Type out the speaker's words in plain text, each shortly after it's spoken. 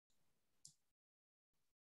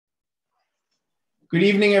Good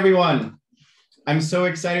evening, everyone. I'm so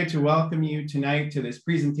excited to welcome you tonight to this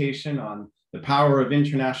presentation on the power of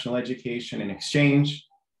international education and exchange,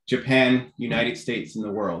 Japan, United States, and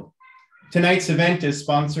the world. Tonight's event is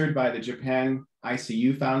sponsored by the Japan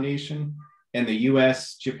ICU Foundation and the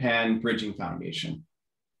US-Japan Bridging Foundation.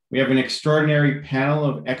 We have an extraordinary panel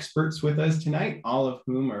of experts with us tonight, all of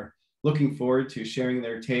whom are looking forward to sharing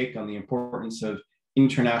their take on the importance of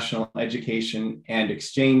international education and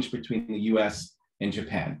exchange between the US and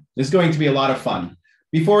Japan. This is going to be a lot of fun.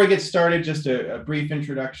 Before we get started, just a brief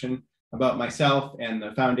introduction about myself and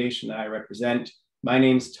the foundation that I represent. My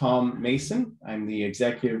name's Tom Mason. I'm the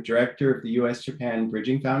executive director of the US-Japan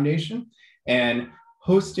Bridging Foundation, and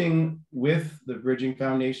hosting with the Bridging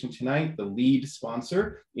Foundation tonight, the lead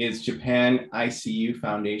sponsor is Japan ICU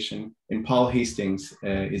Foundation, and Paul Hastings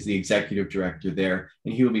is the executive director there,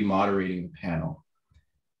 and he will be moderating the panel.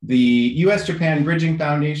 The US-Japan Bridging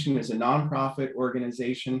Foundation is a nonprofit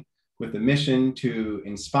organization with a mission to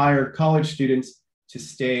inspire college students to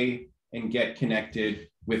stay and get connected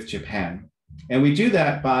with Japan. And we do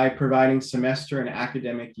that by providing semester and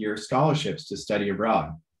academic year scholarships to study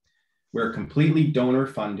abroad. We're completely donor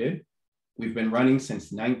funded. We've been running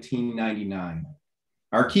since 1999.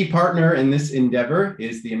 Our key partner in this endeavor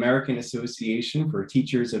is the American Association for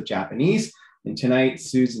Teachers of Japanese. And tonight,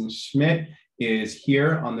 Susan Schmidt is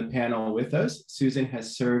here on the panel with us. Susan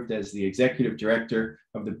has served as the executive director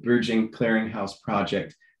of the Bridging Clearinghouse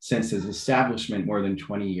Project since its establishment more than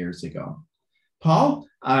 20 years ago. Paul,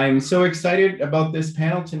 I'm so excited about this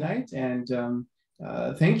panel tonight, and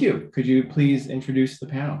thank you. Could you please introduce the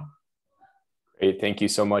panel? Great, thank you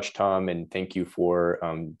so much, Tom, and thank you for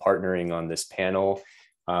partnering on this panel.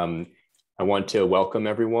 I want to welcome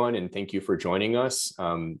everyone and thank you for joining us,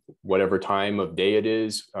 whatever time of day it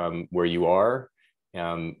is where you are.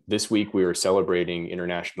 This week we are celebrating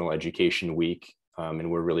International Education Week, and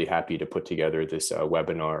we're really happy to put together this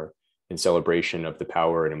webinar in celebration of the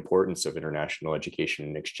power and importance of international education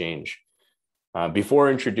and exchange. Before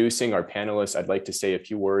introducing our panelists, I'd like to say a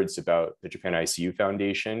few words about the Japan ICU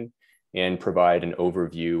Foundation and provide an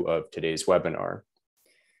overview of today's webinar.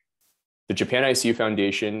 The Japan ICU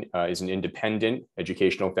Foundation is an independent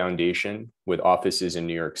educational foundation with offices in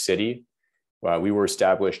New York City. We were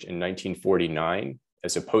established in 1949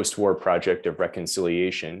 as a post-war project of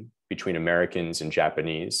reconciliation between Americans and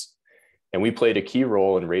Japanese. And we played a key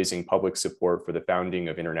role in raising public support for the founding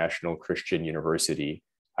of International Christian University,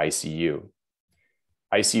 ICU.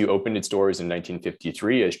 ICU opened its doors in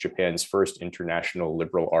 1953 as Japan's first international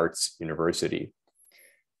liberal arts university.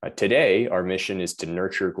 Today, our mission is to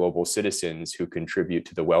nurture global citizens who contribute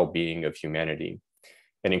to the well-being of humanity.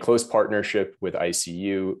 And in close partnership with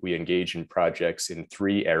ICU, we engage in projects in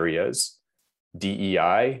three areas: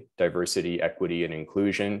 DEI, diversity, equity, and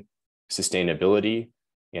inclusion, sustainability,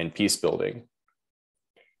 and peace building.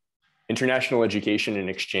 International education and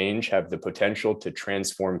exchange have the potential to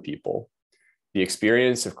transform people. The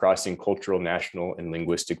experience of crossing cultural, national, and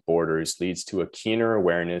linguistic borders leads to a keener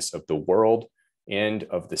awareness of the world and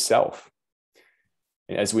of the self.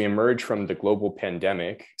 And as we emerge from the global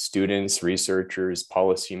pandemic, students, researchers,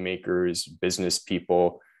 policymakers, business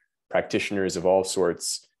people, practitioners of all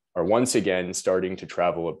sorts are once again starting to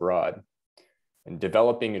travel abroad. And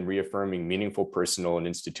developing and reaffirming meaningful personal and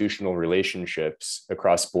institutional relationships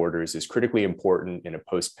across borders is critically important in a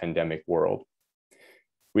post-pandemic world.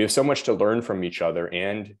 We have so much to learn from each other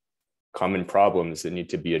and common problems that need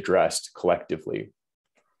to be addressed collectively.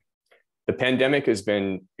 The pandemic has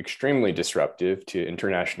been extremely disruptive to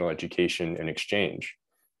international education and exchange.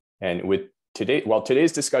 And while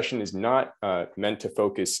today's discussion is not meant to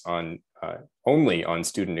focus on only on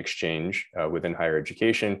student exchange within higher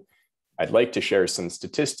education, I'd like to share some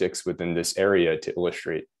statistics within this area to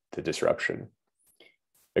illustrate the disruption.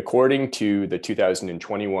 According to the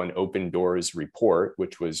 2021 Open Doors report,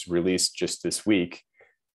 which was released just this week,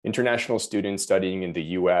 international students studying in the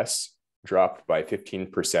US dropped by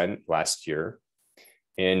 15% last year.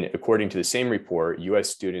 And according to the same report,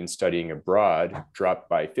 US students studying abroad dropped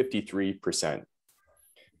by 53%.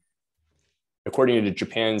 According to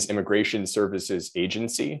Japan's Immigration Services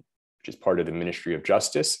Agency, which is part of the Ministry of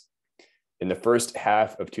Justice, in the first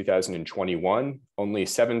half of 2021, only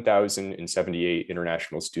 7,078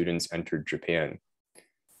 international students entered Japan,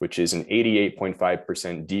 which is an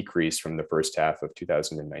 88.5% decrease from the first half of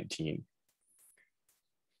 2019.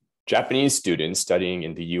 Japanese students studying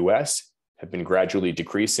in the US have been gradually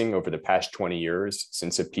decreasing over the past 20 years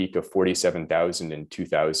since a peak of 47,000 in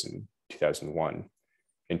 2001.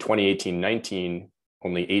 In 2018-19,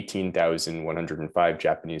 only 18,105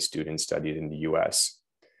 Japanese students studied in the US.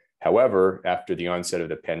 However, after the onset of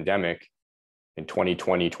the pandemic, In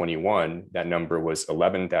 2020-21, that number was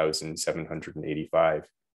 11,785.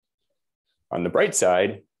 On the bright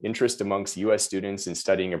side, interest amongst US students in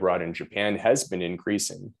studying abroad in Japan has been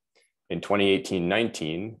increasing. In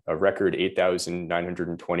 2018-19, a record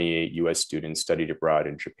 8,928 US students studied abroad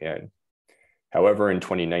in Japan. However, in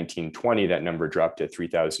 2019-20, that number dropped to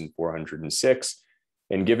 3,406.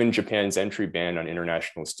 And given Japan's entry ban on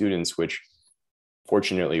international students, which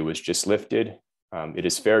fortunately was just lifted, it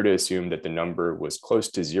is fair to assume that the number was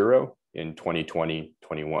close to zero in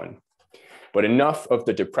 2020-21. But enough of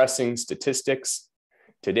the depressing statistics.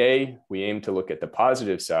 Today, we aim to look at the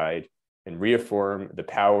positive side and reaffirm the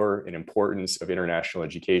power and importance of international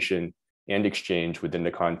education and exchange within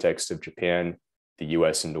the context of Japan, the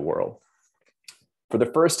US, and the world. For the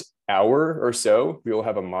first hour or so, we will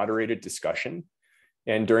have a moderated discussion.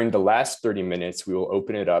 And during the last 30 minutes, we will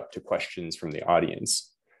open it up to questions from the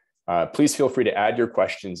audience. Please feel free to add your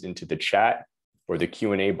questions into the chat or the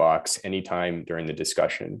Q&A box anytime during the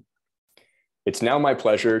discussion. It's now my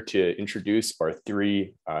pleasure to introduce our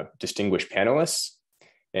three distinguished panelists.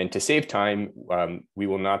 And to save time, I'll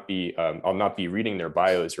not be reading their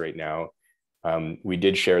bios right now. We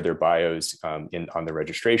did share their bios on the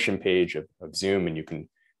registration page of Zoom, and you can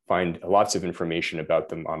find lots of information about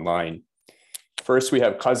them online. First, we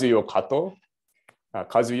have Kazuyo Kato.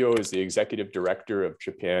 Kazuyo is the Executive Director of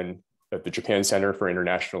the Japan Center for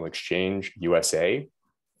International Exchange, USA.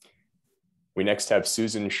 We next have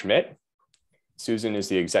Susan Schmidt. Susan is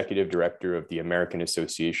the Executive Director of the American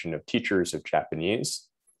Association of Teachers of Japanese.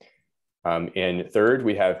 And third,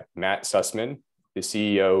 we have Matt Sussman, the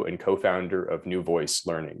CEO and co-founder of New Voice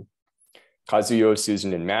Learning. Kazuyo,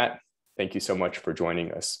 Susan, and Matt, thank you so much for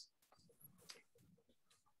joining us.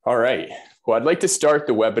 All right, well, I'd like to start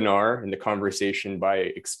the webinar and the conversation by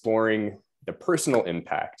exploring the personal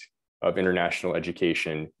impact of international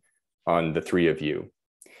education on the three of you.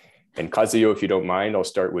 And Kazuyo, if you don't mind, I'll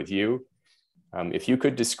start with you. If you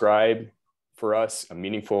could describe for us a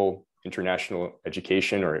meaningful international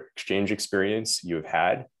education or exchange experience you have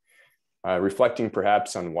had, reflecting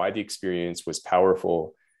perhaps on why the experience was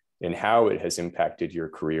powerful and how it has impacted your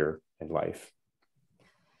career and life.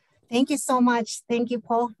 Thank you so much. Thank you,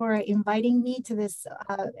 Paul, for inviting me to this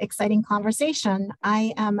exciting conversation.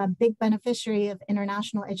 I am a big beneficiary of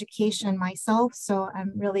international education myself, so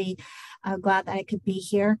I'm really glad that I could be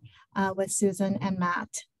here with Susan and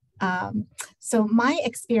Matt. So my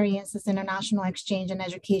experience as international exchange and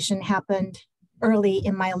education happened early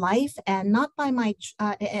in my life and not by my,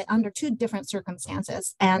 under two different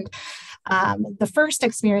circumstances. And the first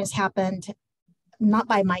experience happened not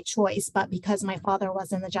by my choice, but because my father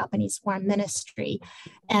was in the Japanese Foreign Ministry.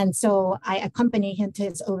 And so I accompanied him to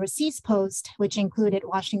his overseas post, which included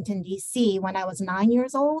Washington, D.C. when I was 9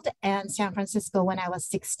 years old and San Francisco when I was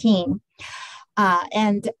 16.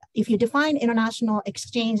 And if you define international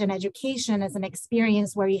exchange and education as an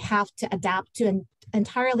experience where you have to adapt to an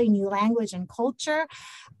entirely new language and culture,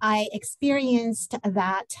 I experienced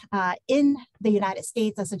that in the United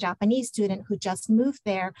States as a Japanese student who just moved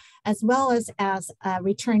there, as well as a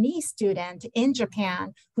returnee student in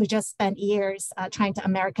Japan who just spent years trying to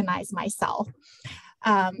Americanize myself.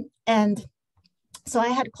 And so I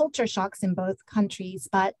had culture shocks in both countries,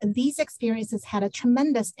 but these experiences had a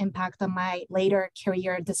tremendous impact on my later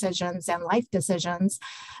career decisions and life decisions.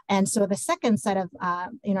 And so the second set of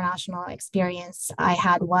international experience I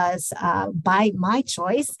had was by my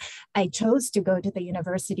choice. I chose to go to the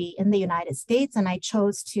university in the United States, and I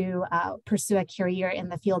chose to pursue a career in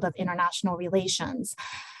the field of international relations.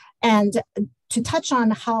 And to touch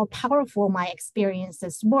on how powerful my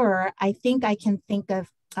experiences were, I think I can think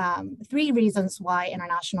of three reasons why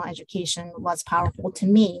international education was powerful to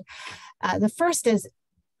me. The first is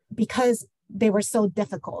because they were so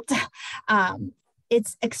difficult.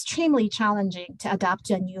 It's extremely challenging to adapt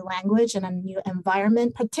to a new language and a new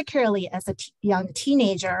environment, particularly as a young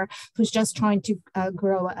teenager who's just trying to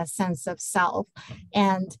grow a sense of self.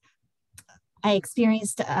 And I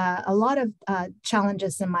experienced a lot of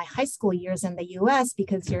challenges in my high school years in the US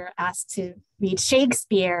because you're asked to read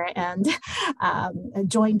Shakespeare and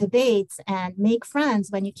join debates and make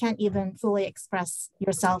friends when you can't even fully express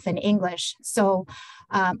yourself in English. So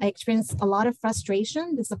I experienced a lot of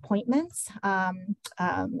frustration, disappointments,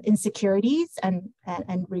 insecurities, and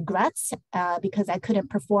regrets because I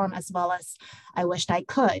couldn't perform as well as I wished I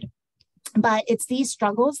could. But it's these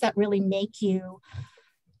struggles that really make you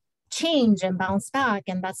change and bounce back.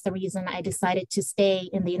 And that's the reason I decided to stay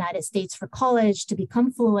in the United States for college, to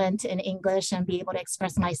become fluent in English and be able to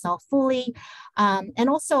express myself fully, and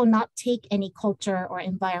also not take any culture or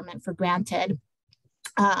environment for granted.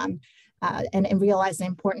 and realize the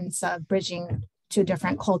importance of bridging two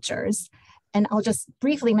different cultures. And I'll just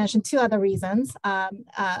briefly mention two other reasons.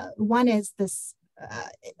 One is this,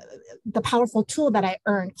 the powerful tool that I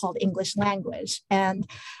earned called English language. And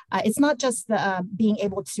it's not just the, being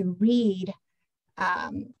able to read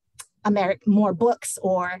more books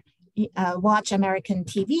or watch American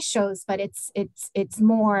TV shows, but it's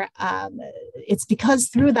more, it's because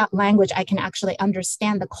through that language, I can actually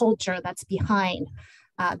understand the culture that's behind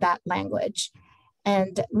that language.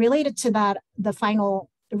 And related to that, the final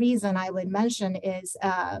reason I would mention is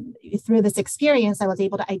through this experience, I was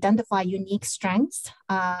able to identify unique strengths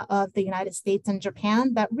of the United States and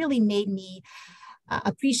Japan that really made me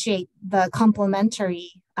appreciate the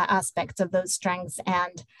complementary aspects of those strengths.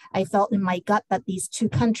 And I felt in my gut that these two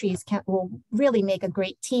countries will really make a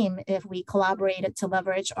great team if we collaborated to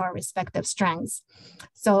leverage our respective strengths.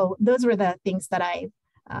 So those were the things that I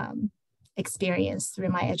experienced through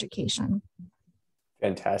my education.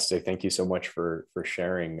 Fantastic. Thank you so much for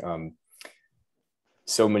sharing.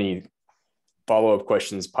 So many follow-up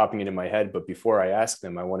questions popping into my head, but before I ask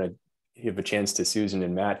them, I want to give a chance to Susan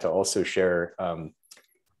and Matt to also share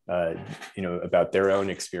about their own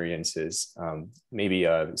experiences. Maybe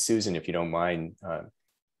Susan, if you don't mind,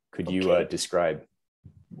 could you describe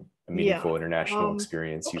a meaningful international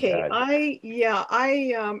experience you've had?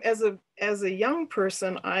 As a young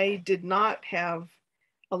person, I did not have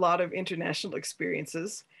a lot of international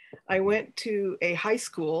experiences. I went to a high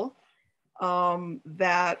school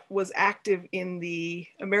that was active in the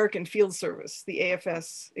American Field Service, the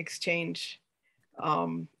AFS exchange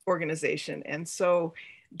organization. And so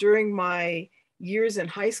during my years in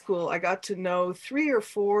high school, I got to know 3 or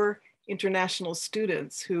 4 international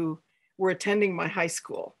students who were attending my high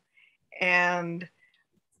school and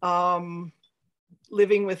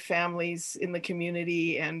living with families in the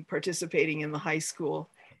community and participating in the high school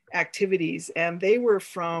activities. And they were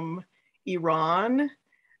from Iran,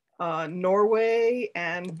 Norway,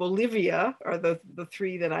 and Bolivia are the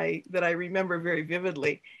 3 that I remember very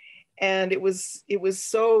vividly. And it was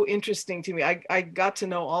so interesting to me. I got to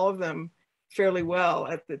know all of them fairly well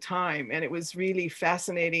at the time. And it was really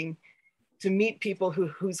fascinating to meet people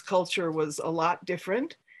whose culture was a lot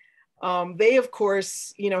different. They, of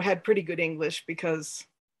course, had pretty good English because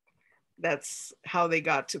that's how they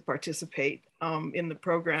got to participate in the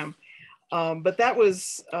program. But that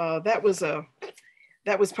was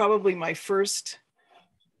probably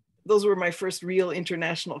those were my first real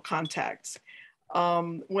international contacts.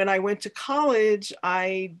 When I went to college,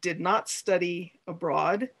 I did not study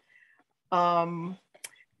abroad,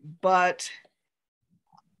 but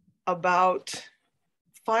about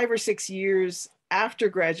 5 or 6 years after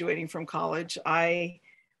graduating from college, I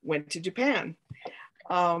went to Japan,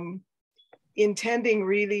 intending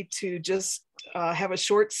really to just have a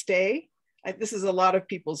short stay. This is a lot of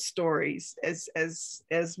people's stories, as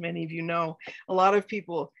many of you know. A lot of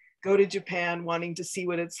people go to Japan wanting to see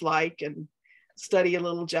what it's like and study a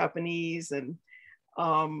little Japanese, and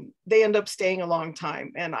they end up staying a long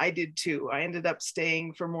time, and I did too. I ended up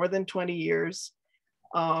staying for more than 20 years.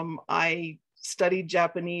 I studied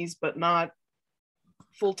Japanese, but not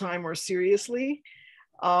full-time or seriously.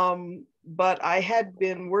 But I had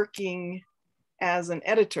been working as an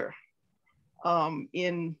editor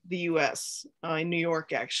in the US, in New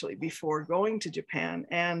York actually, before going to Japan.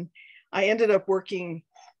 And I ended up working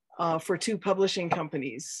for 2 publishing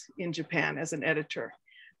companies in Japan as an editor.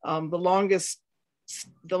 The longest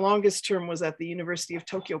term was at the University of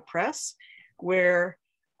Tokyo Press, where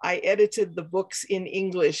I edited the books in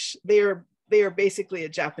English. They are basically a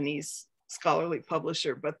Japanese scholarly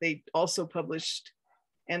publisher, but they also published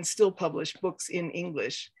and still publish books in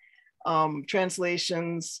English,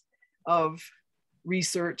 translations of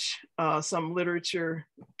research, some literature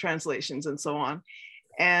translations, and so on.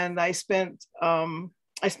 And I spent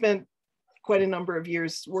quite a number of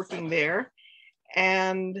years working there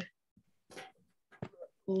and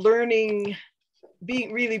learning,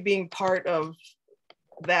 being part of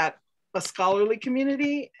that, a scholarly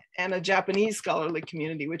community and a Japanese scholarly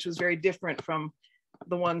community, which was very different from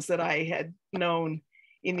the ones that I had known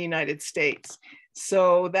in the United States.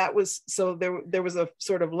 So there was a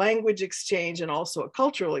sort of language exchange and also a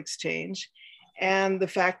cultural exchange. And the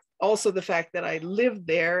fact that I lived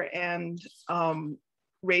there and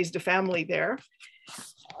raised a family there.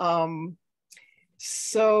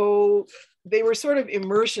 So they were sort of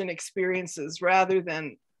immersion experiences rather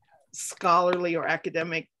than scholarly or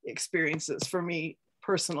academic experiences for me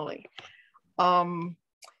personally.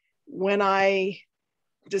 When I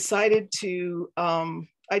decided to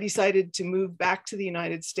move back to the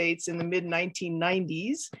United States in the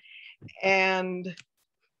mid-1990s, and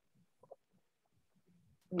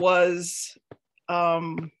was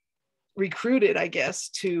recruited, I guess,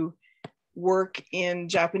 to work in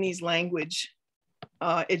Japanese language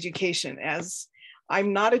education. As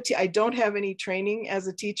I'm not I don't have any training as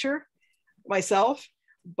a teacher myself,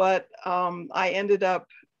 but I ended up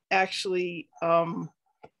actually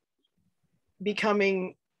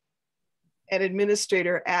becoming an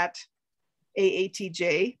administrator at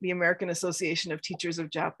AATJ, the American Association of Teachers of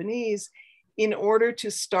Japanese, in order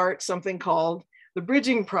to start something called the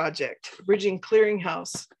Bridging Project, Bridging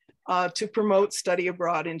Clearinghouse, to promote study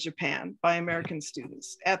abroad in Japan by American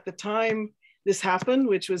students. At the time this happened,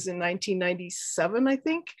 which was in 1997, I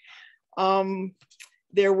think,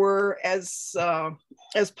 there were, as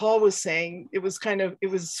Paul was saying, it was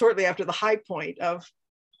shortly after the high point of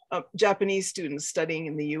Japanese students studying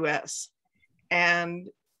in the US. And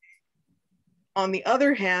on the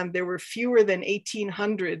other hand, there were fewer than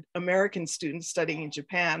 1,800 American students studying in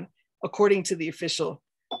Japan, according to the official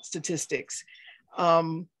statistics.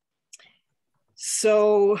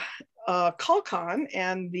 So Calcon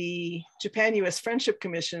and the Japan-US Friendship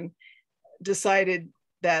Commission decided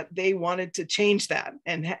that they wanted to change that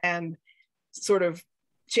and sort of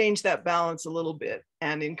change that balance a little bit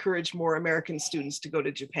and encourage more American students to go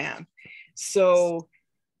to Japan. So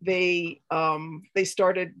they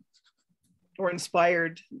started or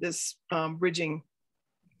inspired this Bridging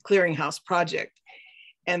Clearinghouse project.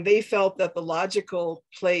 And they felt that the logical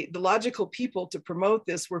people to promote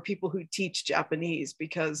this were people who teach Japanese,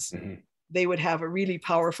 because they would have a really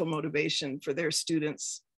powerful motivation for their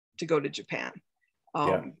students to go to Japan,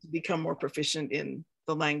 to become more proficient in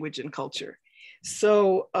the language and culture.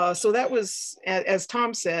 So, so that was, as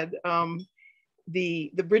Tom said,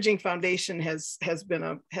 the Bridging Foundation has been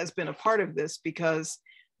a part of this, because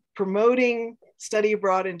promoting study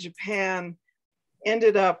abroad in Japan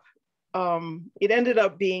ended up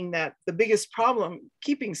being that the biggest problem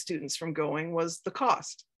keeping students from going was the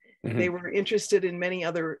cost. They were interested in many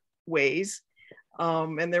other ways,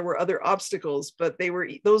 and there were other obstacles, but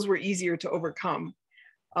those were easier to overcome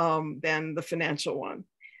than the financial one.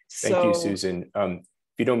 Thank you, Susan.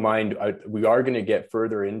 If you don't mind, we are going to get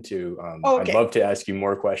further into, I'd love to ask you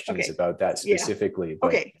more questions about that specifically.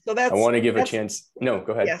 But so I want to give a chance. No,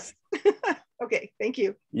 go ahead. Yes. Okay, thank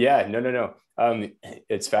you. Yeah, no.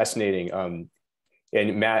 It's fascinating.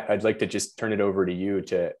 And Matt, I'd like to just turn it over to you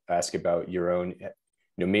to ask about your own,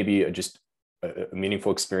 maybe just a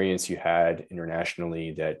meaningful experience you had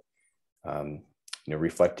internationally that,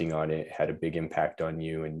 reflecting on it had a big impact on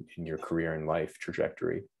you and in your career and life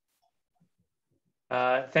trajectory.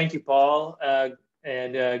 Thank you, Paul.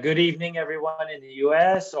 And good evening, everyone in the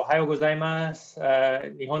US. Ohayo gozaimasu.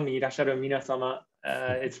 Nihon ni irasharu minasama.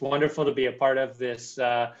 It's wonderful to be a part of this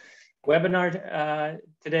webinar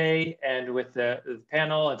today, and with the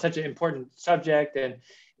panel on such an important subject. And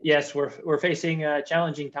yes, we're facing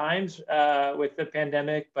challenging times with the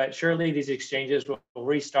pandemic, but surely these exchanges will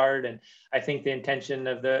restart. And I think the intention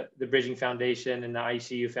of the Bridging Foundation and the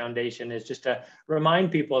ICU Foundation is just to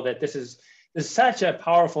remind people that this is such a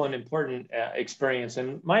powerful and important experience.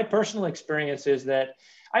 And my personal experience is that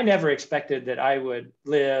I never expected that I would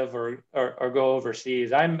live or go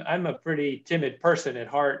overseas. I'm a pretty timid person at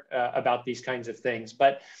heart about these kinds of things,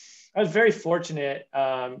 but I was very fortunate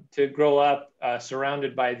to grow up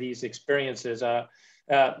surrounded by these experiences.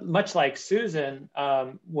 Much like Susan,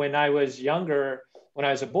 when I was younger, when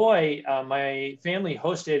I was a boy, my family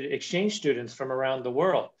hosted exchange students from around the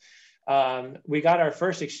world. We got our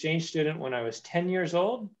first exchange student when I was 10 years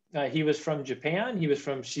old. He was from Japan. He was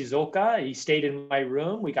from Shizuoka. He stayed in my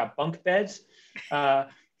room. We got bunk beds.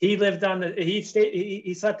 He slept on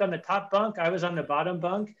the top bunk. I was on the bottom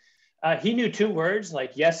bunk. He knew 2 words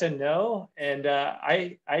like yes and no. And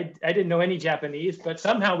I didn't know any Japanese, but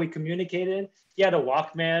somehow we communicated. He had a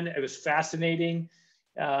Walkman. It was fascinating.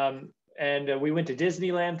 And we went to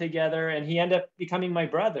Disneyland together, and he ended up becoming my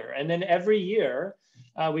brother. And then every year,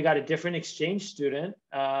 we got a different exchange student,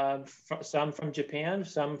 some from Japan,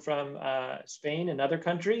 some from Spain and other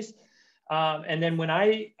countries. And then when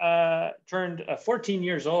I turned 14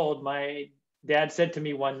 years old, my dad said to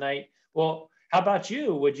me one night, well, how about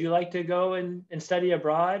you? Would you like to go and study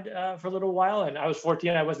abroad for a little while? And I was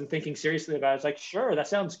 14, I wasn't thinking seriously about it. I was like, sure, that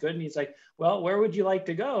sounds good. And he's like, well, where would you like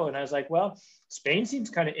to go? And I was like, well, Spain seems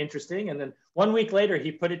kind of interesting. And then 1 week later,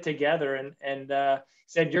 he put it together and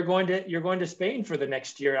said, you're going to Spain for the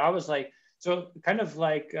next year. I was like, so kind of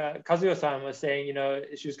like Kazuyo-san was saying,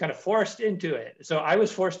 she was kind of forced into it. So I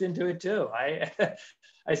was forced into it too.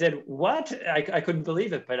 I said, what? I couldn't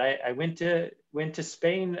believe it, but I went to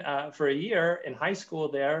Spain for a year in high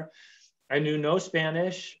school there. I knew no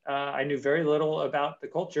Spanish. I knew very little about the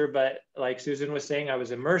culture, but like Susan was saying, I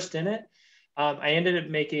was immersed in it. I ended up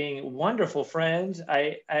making wonderful friends.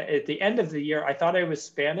 At the end of the year, I thought I was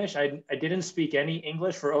Spanish. I didn't speak any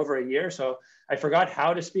English for over a year, so I forgot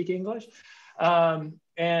how to speak English.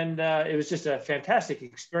 It was just a fantastic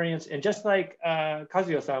experience. And just like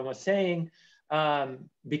Kazuyo-san was saying,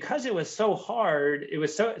 because it was so hard, it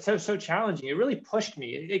was so challenging, it really pushed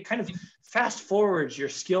me. It kind of fast forwards your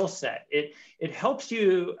skill set. It helps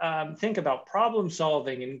you think about problem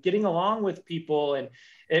solving and getting along with people, and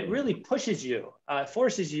it really pushes you,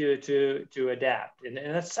 forces you to adapt. And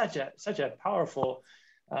that's such a powerful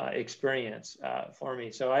experience for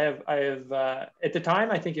me. So I have at the time,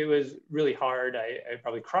 I think it was really hard. I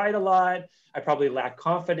probably cried a lot. I probably lacked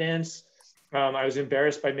confidence. I was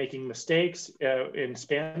embarrassed by making mistakes in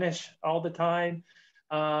Spanish all the time.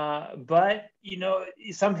 But you know,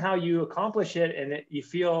 somehow you accomplish it, and you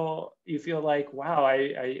feel like, wow,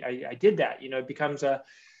 I did that. You know, it becomes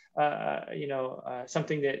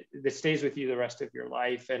something that stays with you the rest of your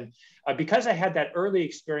life. And because I had that early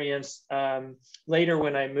experience, later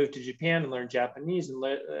when I moved to Japan and learned Japanese and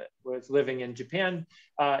was living in Japan,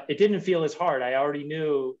 it didn't feel as hard. I already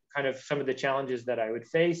knew kind of some of the challenges that I would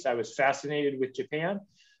face. I was fascinated with Japan.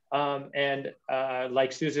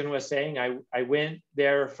 Like Susan was saying, I went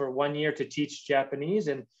there for 1 year to teach Japanese,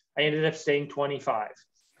 and I ended up staying 25.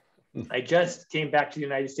 I just came back to the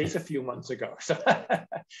United States a few months ago. So,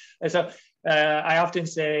 I often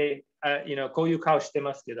say, koyu kao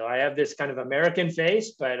shitemasu kedo. I have this kind of American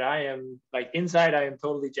face, but I am like inside, I am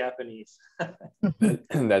totally Japanese.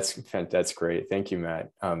 That's great. Thank you, Matt.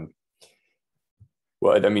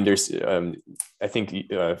 Well, I mean, there's, I think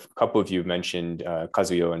a couple of you mentioned,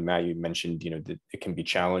 Kazuyo and Matt, you mentioned, that it can be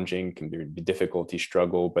challenging, can be difficulty,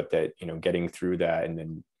 struggle, but that, getting through that and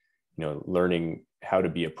then, learning how to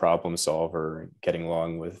be a problem solver, getting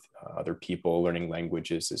along with other people, learning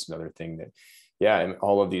languages is another thing that, and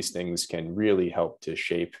all of these things can really help to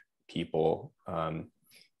shape people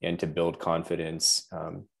and to build confidence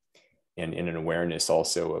and an awareness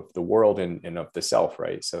also of the world and of the self,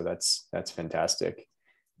 right? So that's fantastic.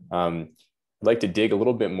 I'd like to dig a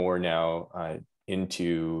little bit more now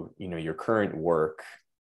into your current work,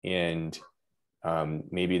 and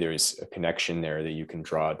maybe there's a connection there that you can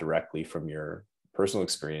draw directly from your personal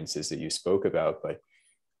experiences that you spoke about. But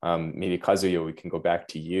maybe Kazuyo, we can go back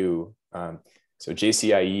to you. So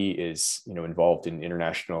JCIE is involved in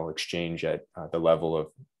international exchange at the level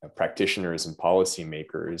of practitioners and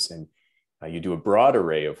policymakers, and you do a broad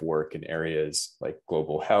array of work in areas like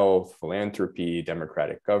global health, philanthropy,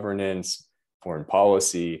 democratic governance, foreign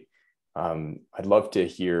policy. I'd love to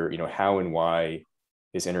hear, how and why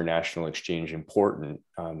is international exchange important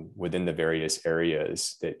within the various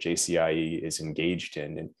areas that JCIE is engaged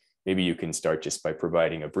in? And maybe you can start just by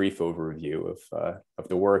providing a brief overview of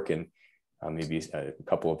the work and maybe a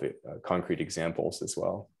couple of concrete examples as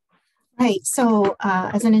well. Right. So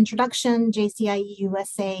as an introduction, JCIE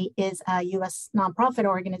USA is a U.S. nonprofit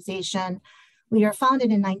organization. We are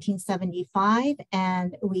founded in 1975,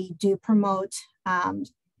 and we do promote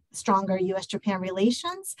stronger U.S.-Japan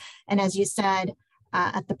relations. And as you said,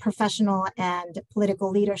 at the professional and political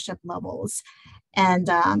leadership levels. And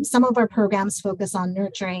some of our programs focus on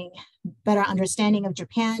nurturing better understanding of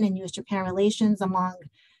Japan and U.S.-Japan relations among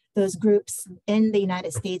those groups in the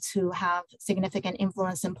United States who have significant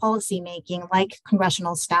influence in policymaking, like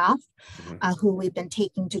congressional staff, who we've been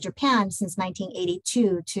taking to Japan since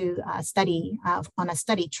 1982 to study on a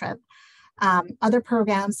study trip. Other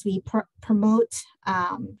programs, we promote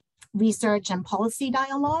research and policy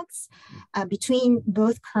dialogues between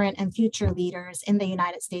both current and future leaders in the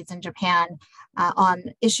United States and Japan on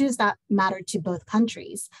issues that matter to both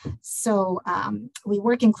countries. So we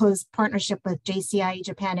work in close partnership with JCIE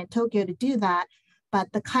Japan in Tokyo to do that.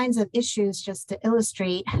 But the kinds of issues, just to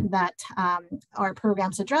illustrate, that our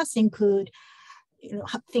programs address include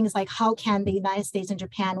things like how can the United States and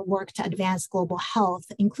Japan work to advance global health,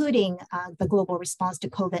 including the global response to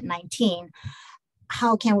COVID-19.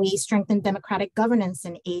 How can we strengthen democratic governance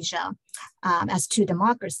in Asia as two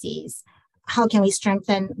democracies? How can we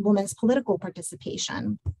strengthen women's political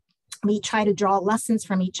participation? We try to draw lessons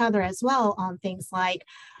from each other as well on things like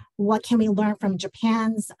what can we learn from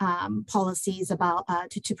Japan's policies about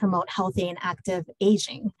to promote healthy and active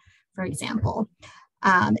aging, for example.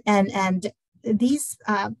 And these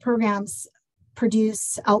programs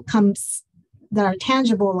produce outcomes that are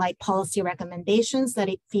tangible, like policy recommendations that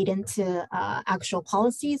feed into actual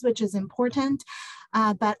policies, which is important.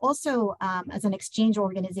 But also as an exchange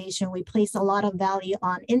organization, we place a lot of value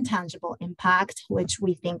on intangible impact, which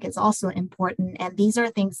we think is also important. And these are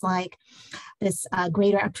things like this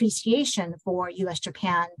greater appreciation for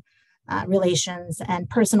US-Japan relations and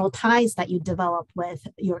personal ties that you develop with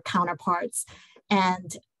your counterparts.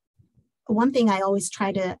 And one thing I always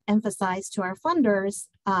try to emphasize to our funders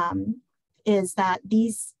is that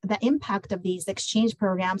the impact of these exchange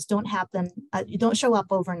programs don't show up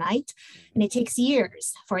overnight, and it takes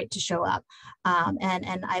years for it to show up.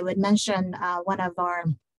 And I would mention one of our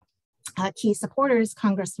key supporters,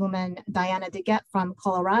 Congresswoman Diana DeGette from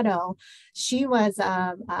Colorado. She was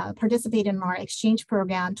participated in our exchange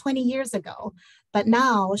program 20 years ago, but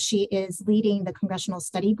now she is leading the Congressional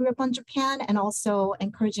Study Group on Japan and also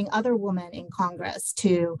encouraging other women in Congress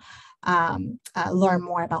to learn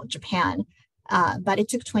more about Japan. But it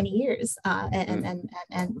took 20 years and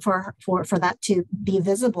for that to be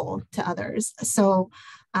visible to others. So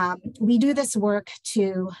we do this work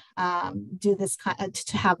to have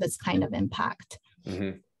this kind of impact.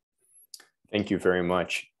 Mm-hmm. Thank you very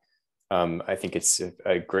much. I think it's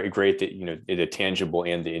great that the tangible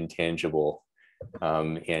and the intangible.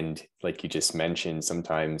 And like you just mentioned,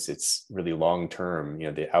 sometimes it's really long term.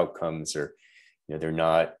 The outcomes are, they're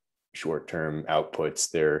not short term outputs.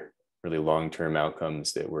 They're really long term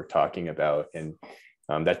outcomes that we're talking about, and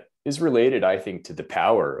that is related, I think, to the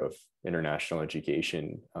power of international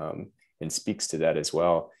education, and speaks to that as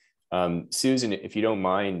well. Susan, if you don't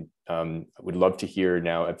mind, I would love to hear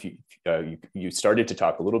now if you started to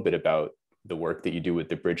talk a little bit about the work that you do with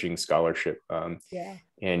the Bridging Scholarship.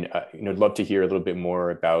 And I'd love to hear a little bit more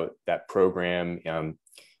about that program.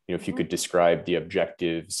 If you could describe the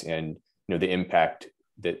objectives and the impact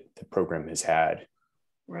that the program has had.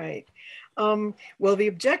 Right. Well, the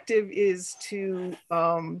objective is to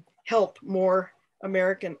help more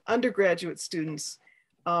American undergraduate students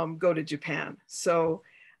go to Japan. So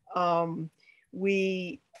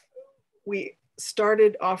we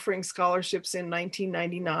started offering scholarships in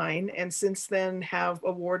 1999, and since then have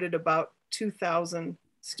awarded about 2,000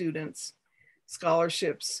 students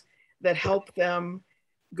scholarships that help them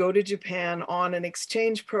go to Japan on an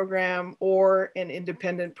exchange program or an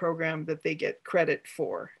independent program that they get credit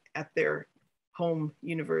for at their home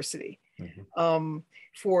university,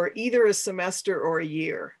 for either a semester or a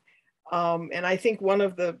year. And I think one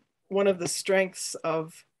of the strengths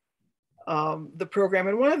of the program,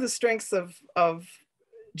 and one of the strengths of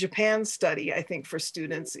Japan study, I think, for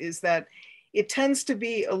students, is that it tends to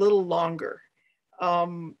be a little longer.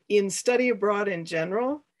 In study abroad in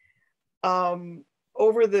general,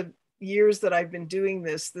 over the years that I've been doing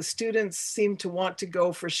this, the students seem to want to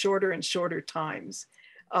go for shorter and shorter times.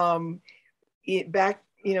 Back,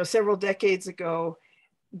 several decades ago,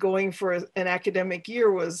 going for an academic year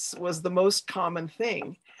was the most common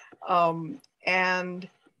thing. And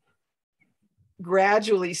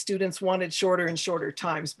gradually students wanted shorter and shorter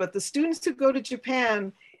times, but the students who go to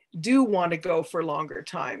Japan do want to go for longer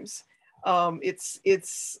times.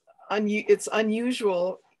 It's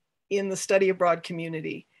unusual in the study abroad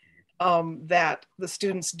community that the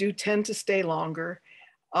students do tend to stay longer.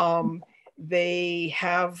 They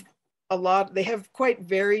have quite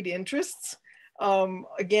varied interests.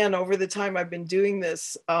 Again, over the time I've been doing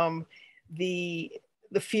this, the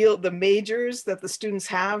majors that the students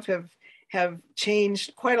have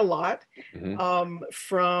changed quite a lot,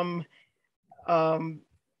 from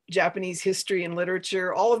Japanese history and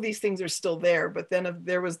literature. All of these things are still there, but then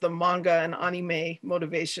there was the manga and anime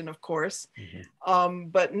motivation, of course.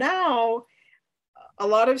 But now, a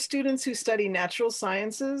lot of students who study natural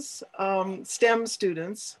sciences, STEM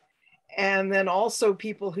students, and then also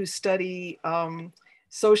people who study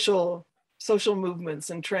social movements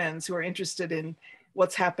and trends, who are interested in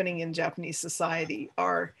what's happening in Japanese society,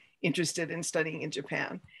 are interested in studying in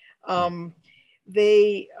Japan.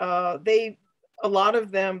 A lot of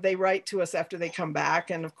them, they write to us after they come back.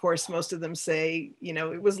 And of course, most of them say,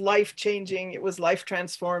 it was life-changing, it was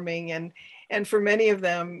life-transforming. And for many of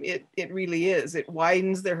them, it really is. It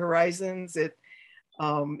widens their horizons. It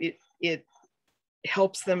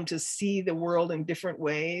helps them to see the world in different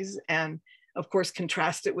ways, and of course,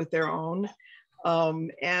 contrast it with their own.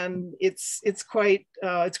 And it's quite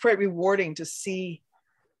rewarding to see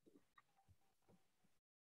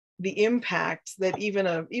the impact that even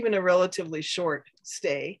a relatively short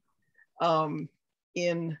stay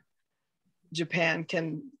in Japan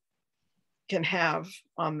can have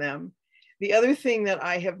on them. The other thing that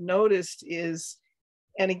I have noticed is,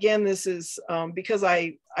 and again, this is because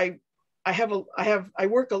I I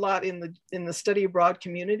work a lot in the study abroad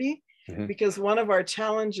community, Mm-hmm. because one of our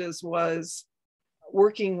challenges was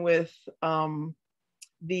working with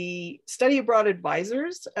the study abroad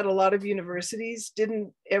advisors at a lot of universities.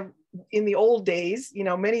 In the old days,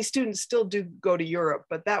 many students still do go to Europe,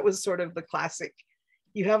 but that was sort of the classic.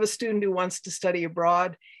 You have a student who wants to study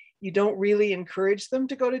abroad, you don't really encourage them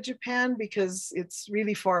to go to Japan because it's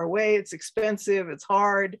really far away, it's expensive, it's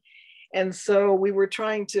hard. And so we were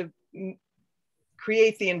trying to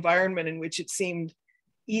create the environment in which it seemed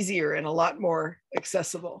easier and a lot more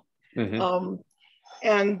accessible. Mm-hmm.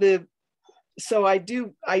 So I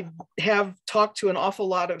have talked to an awful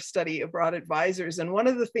lot of study abroad advisors, and one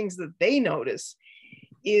of the things that they notice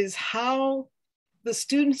is how the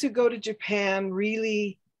students who go to Japan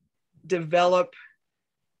really develop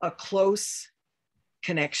a close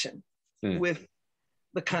connection with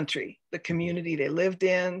the country, the community they lived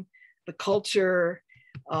in, the culture,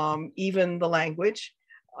 even the language,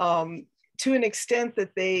 to an extent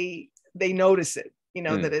that they notice it,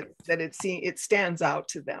 it stands out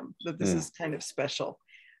to them that this is kind of special,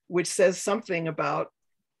 which says something about,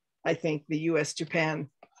 I think, the US-Japan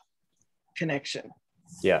connection.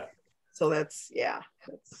 Yeah. So that's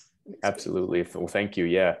Absolutely. Well, thank you.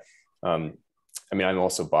 Yeah. I mean, I'm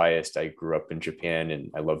also biased. I grew up in Japan and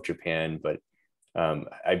I love Japan, but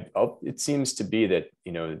it seems to be that,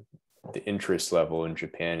 the interest level in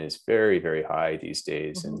Japan is very, very high these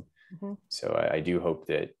days. And so I do hope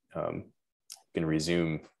that can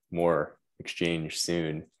resume more exchange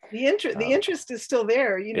soon. The interest is still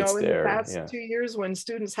there. In there, the past 2 years when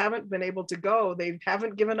students haven't been able to go, they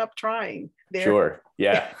haven't given up trying. Sure.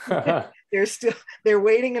 Yeah. they're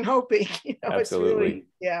waiting and hoping. Absolutely. It's really,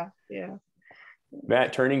 yeah.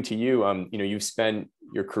 Matt, turning to you, you've spent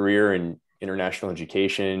your career in international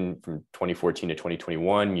education from 2014 to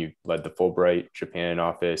 2021. You led the Fulbright Japan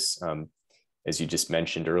office. As you just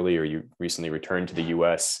mentioned earlier, you recently returned to the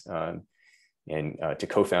US and to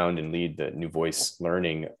co-found and lead the New Voice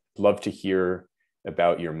Learning. Love to hear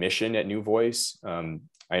about your mission at New Voice. I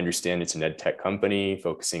understand it's an ed tech company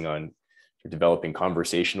focusing on developing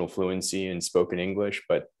conversational fluency in spoken English,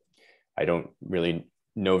 but I don't really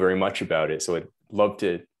know very much about it. So I'd love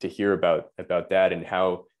to hear about that and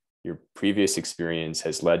how your previous experience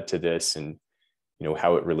has led to this, and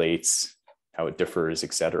how it relates, how it differs,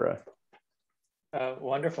 etc.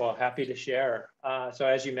 Wonderful. Happy to share. So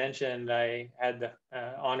as you mentioned, I had the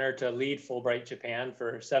honor to lead Fulbright Japan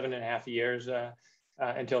for 7.5 years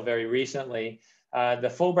until very recently.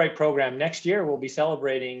 The Fulbright program next year will be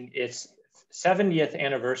celebrating its 70th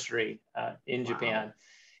anniversary in Japan.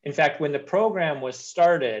 In fact, when the program was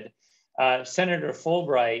started, Senator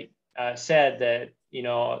Fulbright said that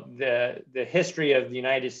the history of the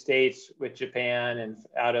United States with Japan and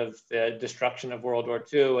out of the destruction of World War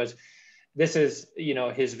II was, this is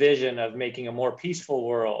his vision of making a more peaceful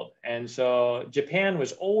world. And so Japan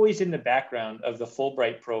was always in the background of the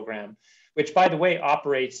Fulbright program, which, by the way,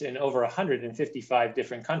 operates in over 155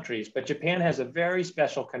 different countries. But Japan has a very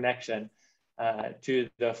special connection to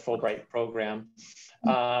the Fulbright program.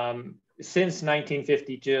 Since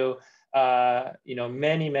 1952,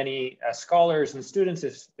 many scholars and students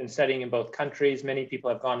have been studying in both countries. Many people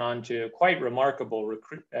have gone on to quite remarkable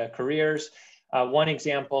careers. One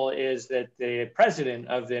example is that the president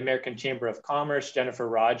of the American Chamber of Commerce, Jennifer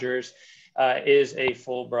Rogers, is a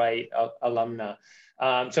Fulbright alumna.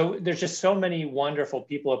 So there's just so many wonderful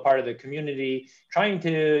people, a part of the community, trying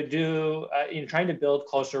to build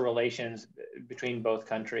closer relations between both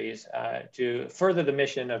countries to further the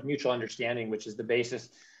mission of mutual understanding, which is the basis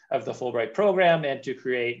of the Fulbright program, and to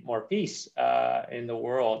create more peace in the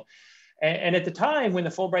world. And at the time when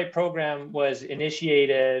the Fulbright program was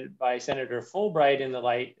initiated by Senator Fulbright in the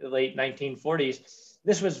late 1940s,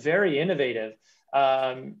 this was very innovative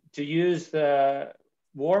to use the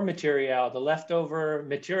war material, the leftover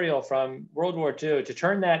material from World War II, to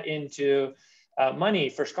turn that into money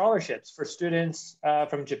for scholarships for students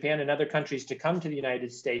from Japan and other countries to come to the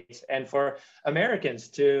United States, and for Americans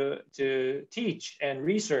to teach and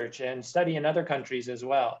research and study in other countries as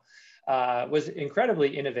well. Was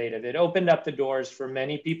incredibly innovative. It opened up the doors for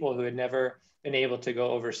many people who had never been able to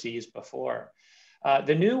go overseas before.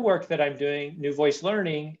 The new work that I'm doing, New Voice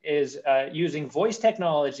Learning, is using voice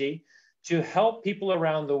technology to help people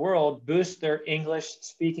around the world boost their English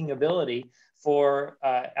speaking ability for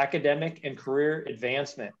academic and career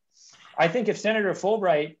advancement. I think if Senator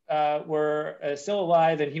Fulbright were still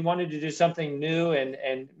alive and he wanted to do something new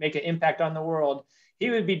and make an impact on the world, he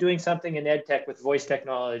would be doing something in ed tech with voice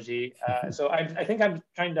technology. So I think I'm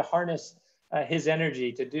trying to harness his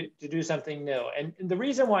energy to do something new. And the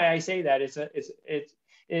reason why I say that is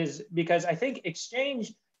is because I think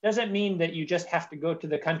exchange doesn't mean that you just have to go to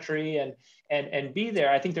the country and be there.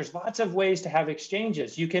 I think there's lots of ways to have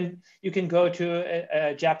exchanges. You can go to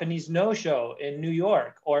a Japanese no-show in New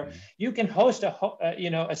York, or you can host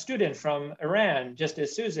a student from Iran, just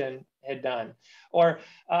as Susan had done, or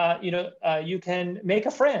you can make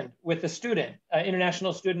a friend with a student, an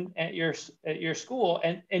international student at your school,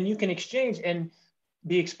 and you can exchange and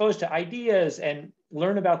be exposed to ideas and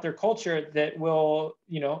learn about their culture that will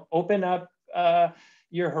open up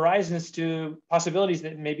your horizons to possibilities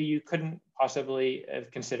that maybe you couldn't possibly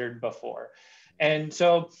have considered before. And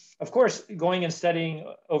so, of course, going and studying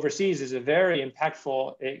overseas is a very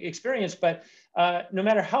impactful experience, but no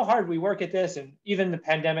matter how hard we work at this, and even the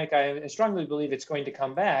pandemic, I strongly believe it's going to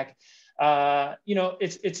come back,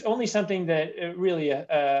 it's only something that really,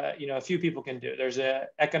 a few people can do. There's an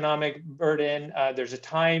economic burden, there's a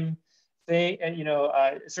time thing, and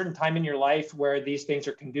a certain time in your life where these things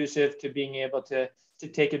are conducive to being able to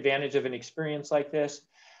take advantage of an experience like this.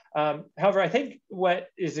 However, I think what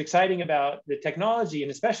is exciting about the technology,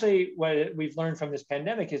 and especially what we've learned from this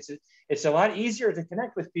pandemic, is it's a lot easier to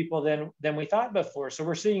connect with people than we thought before. So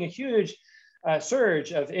we're seeing a huge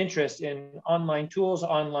surge of interest in online tools,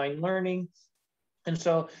 online learning. And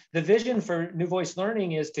so the vision for New Voice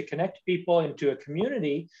Learning is to connect people into a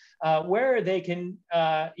community where they can,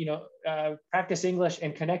 practice English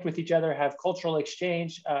and connect with each other, have cultural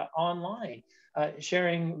exchange online,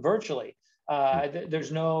 sharing virtually.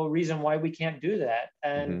 There's no reason why we can't do that.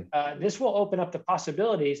 And this will open up the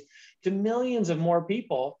possibilities to millions of more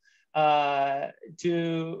people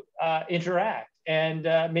to interact.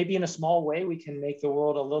 And maybe in a small way, we can make the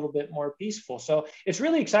world a little bit more peaceful. So it's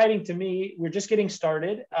really exciting to me. We're just getting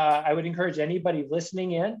started. I would encourage anybody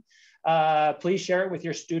listening in, please share it with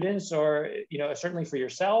your students, or certainly for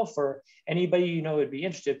yourself or anybody would be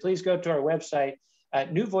interested. Please go to our website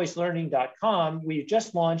at newvoicelearning.com. We've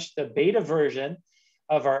just launched the beta version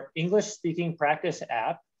of our English speaking practice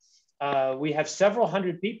app. We have several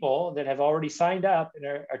hundred people that have already signed up and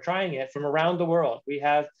are trying it from around the world. We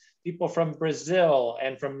have people from Brazil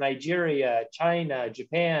and from Nigeria, China,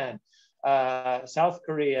 Japan, South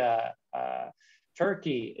Korea,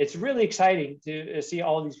 Turkey. It's really exciting to see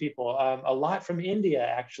all of these people, a lot from India,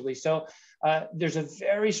 actually. So there's a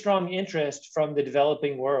very strong interest from the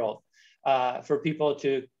developing world for people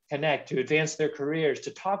to connect, to advance their careers,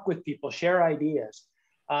 to talk with people, share ideas.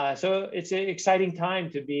 So it's an exciting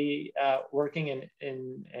time to be working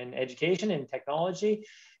in education and technology,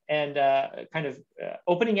 and kind of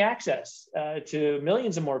opening access to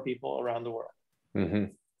millions of more people around the world. Mm-hmm.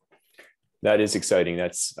 That is exciting.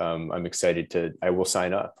 That's I'm excited I will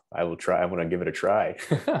sign up. I will try. I want to give it a try.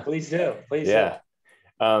 Please do. Please do.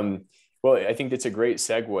 Well, I think that's a great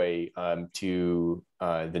segue to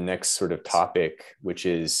the next sort of topic, which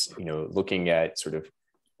is, looking at sort of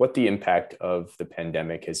what the impact of the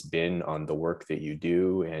pandemic has been on the work that you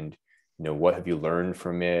do, and what have you learned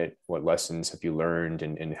from it? What lessons have you learned,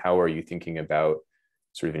 and how are you thinking about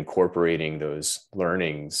sort of incorporating those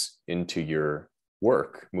learnings into your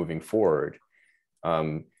work moving forward?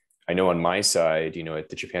 I know on my side, at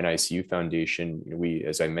the Japan ICU Foundation, we,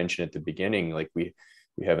 as I mentioned at the beginning, like we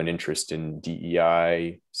have an interest in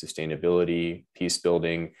DEI, sustainability, peace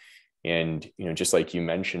building, and just like you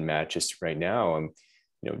mentioned, Matt, just right now,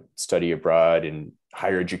 study abroad and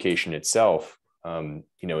higher education itself,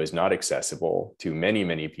 is not accessible to many,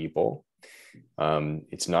 many people.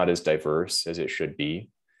 It's not as diverse as it should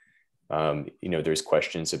be. There's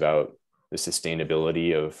questions about the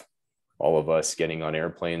sustainability of all of us getting on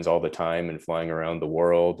airplanes all the time and flying around the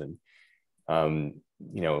world, and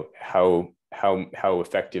how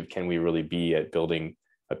effective can we really be at building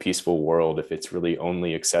a peaceful world if it's really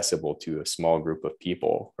only accessible to a small group of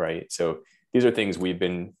people, right? So these are things we've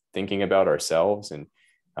been thinking about ourselves, and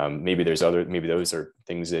maybe those are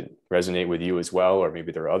things that resonate with you as well, or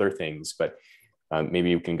maybe there are other things, but maybe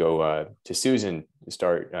you can go to Susan to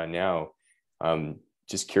start now.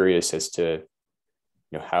 Just curious as to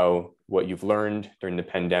what you've learned during the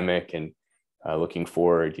pandemic, and looking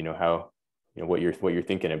forward, what you're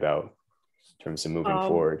thinking about in terms of moving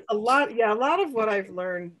forward. A lot of what I've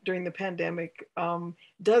learned during the pandemic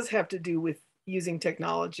does have to do with using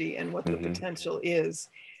technology and what the potential is,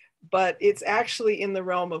 but it's actually in the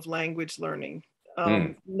realm of language learning,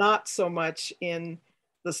 not so much in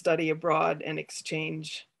the study abroad and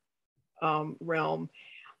exchange realm.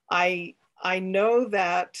 I know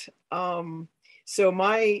that, so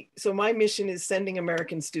my mission is sending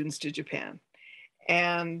American students to Japan,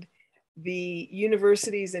 and the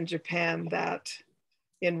universities in Japan that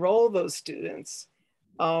enroll those students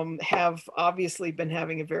have obviously been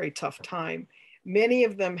having a very tough time. many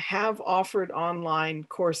of them have offered online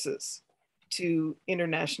courses to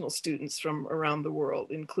international students from around the world,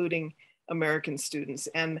 including American students.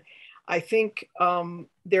 And I think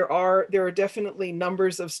there are definitely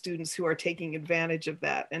numbers of students who are taking advantage of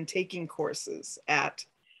that and taking courses at,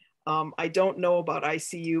 I don't know about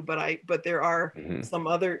ICU, but there are some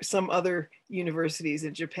other universities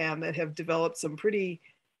in Japan that have developed some pretty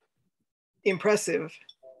impressive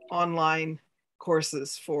online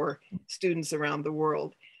courses for students around the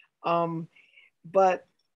world. But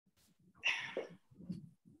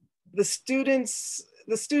the students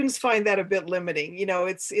find that a bit limiting. You know,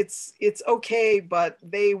 it's okay, but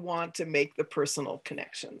they want to make the personal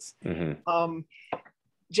connections.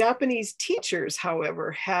 Japanese teachers,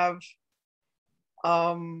 however, have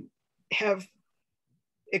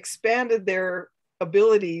expanded their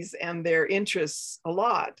abilities and their interests a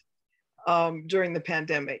lot during the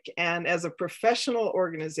pandemic. And as a professional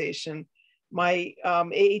organization, my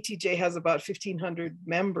AATJ has about 1,500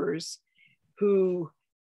 members who,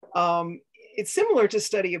 it's similar to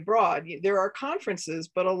study abroad. There are conferences,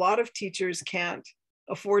 but a lot of teachers can't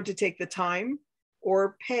afford to take the time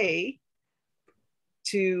or pay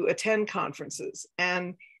to attend conferences.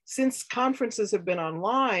 And since conferences have been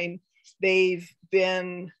online, they've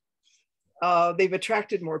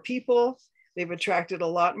attracted more people. They've attracted a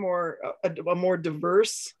lot more, a more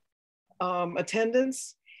diverse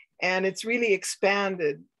attendance. And it's really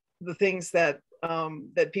expanded the things that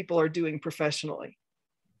people are doing professionally.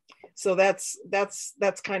 So that's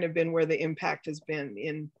kind of been where the impact has been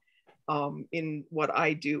in what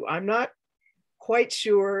I do. I'm not quite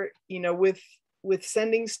sure, you know, with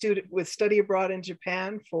sending study abroad in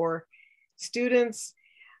Japan for students,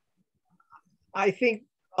 I think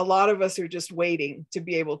a lot of us are just waiting to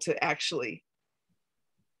be able to actually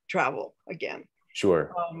travel again.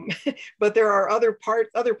 Sure. But there are other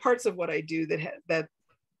parts of what I do that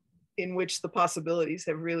in which the possibilities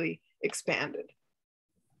have really expanded.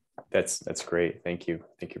 That's great. Thank you.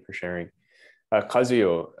 Thank you for sharing.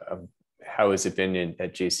 Kazuyo, how has it been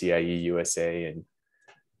at JCIE USA? And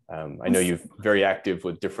I know you're very active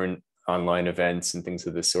with different online events and things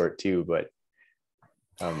of this sort too, but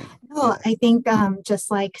no, I think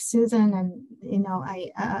just like Susan and, you know,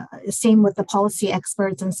 same with the policy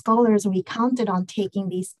experts and scholars, we counted on taking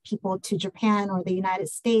these people to Japan or the United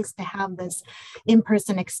States to have this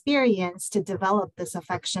in-person experience to develop this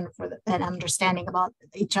affection for an understanding about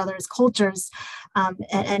each other's cultures.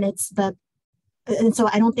 And so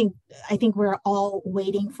I think we're all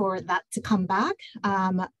waiting for that to come back,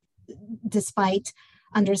 despite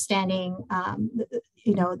understanding,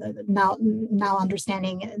 you know, now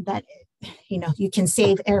understanding that, you know, you can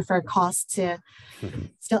save airfare costs to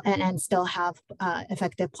still have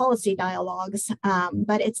effective policy dialogues.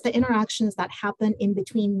 But it's the interactions that happen in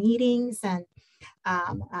between meetings and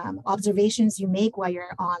observations you make while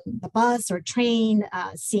you're on the bus or train,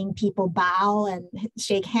 seeing people bow and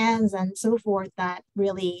shake hands and so forth, that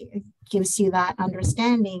really gives you that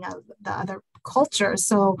understanding of the other culture.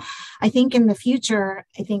 So I think in the future,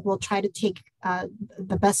 I think we'll try to take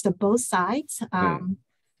the best of both sides and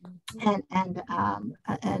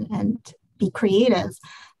be creative,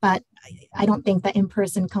 but I don't think the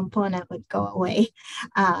in-person component would go away.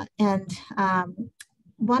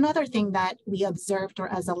 One other thing that we observed, or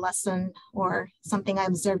as a lesson or something I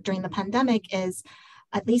observed during the pandemic, is,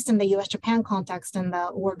 at least in the US-Japan context and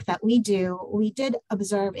the work that we do, we did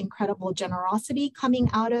observe incredible generosity coming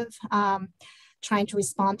out of trying to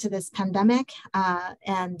respond to this pandemic.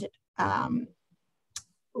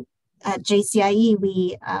 At JCIE,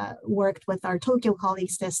 we worked with our Tokyo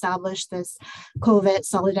colleagues to establish this COVID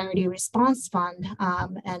Solidarity Response Fund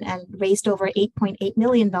and raised over $8.8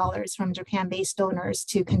 million from Japan-based donors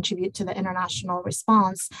to contribute to the international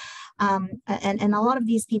response. And a lot of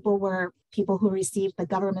these people were people who received the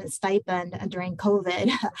government stipend during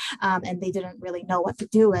COVID, and they didn't really know what to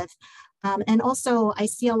do with. And also, I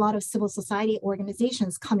see a lot of civil society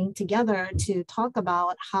organizations coming together to talk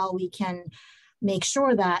about how we can make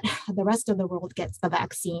sure that the rest of the world gets the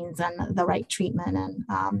vaccines and the right treatment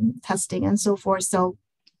and testing and so forth. So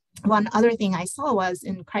one other thing I saw was,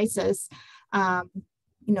 in crisis, you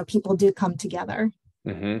know, people do come together.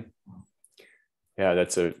 Mm-hmm. Yeah,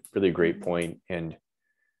 that's a really great point. And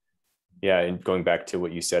yeah, and going back to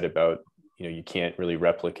what you said about, you know, you can't really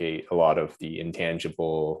replicate a lot of the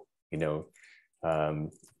intangible, the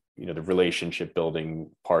relationship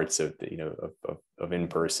building parts of the, of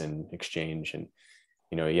in-person exchange. And,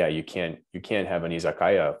 yeah, you can't have an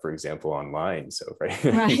izakaya, for example, online. So, right.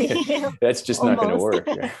 That's just not going to work.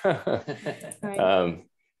 Right.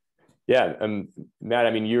 Matt,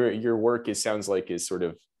 I mean, your work sounds like is sort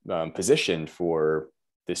of positioned for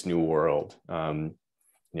this new world. And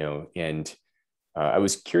I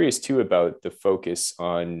was curious too about the focus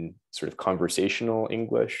on sort of conversational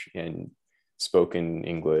English and spoken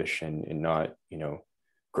English, and not,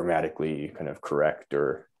 grammatically kind of correct,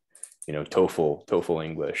 or, TOEFL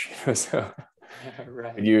English. So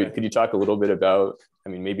Right. could you talk a little bit about,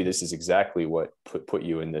 maybe this is exactly what put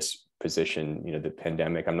you in this position, the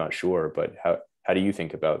pandemic, I'm not sure, but how do you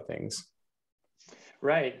think about things?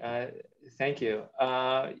 Right. Thank you.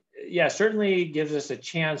 Yeah, certainly gives us a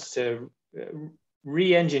chance to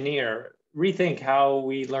rethink how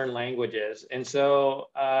we learn languages. And so,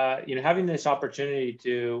 having this opportunity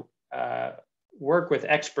to work with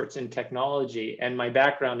experts in technology and my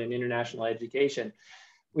background in international education,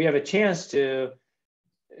 we have a chance to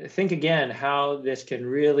think again how this can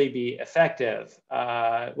really be effective.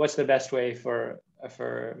 What's the best way for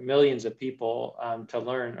millions of people to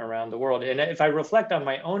learn around the world? And if I reflect on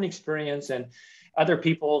my own experience and other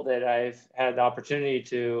people that I've had the opportunity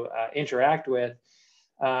to interact with,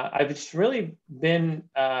 I've just really been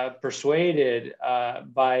persuaded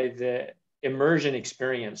by the immersion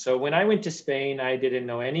experience. So when I went to Spain, I didn't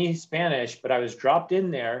know any Spanish, but I was dropped in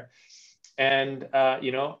there. And,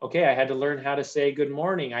 okay, I had to learn how to say good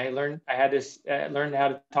morning. I had to learn how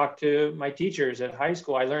to talk to my teachers at high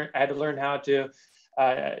school. I had to learn how to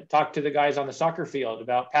talk to the guys on the soccer field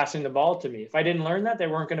about passing the ball to me. If I didn't learn that, they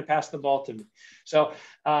weren't going to pass the ball to me. So,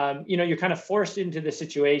 you're kind of forced into the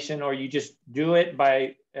situation, or you just do it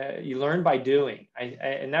you learn by doing.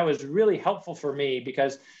 And that was really helpful for me,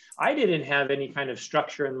 because I didn't have any kind of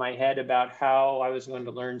structure in my head about how I was going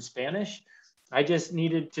to learn Spanish. I just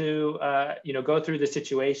needed to, go through the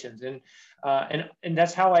situations, and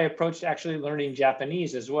that's how I approached actually learning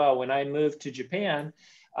Japanese as well. When I moved to Japan,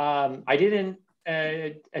 I didn't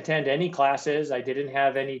attend any classes. I didn't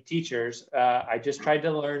have any teachers. I just tried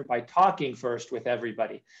to learn by talking first with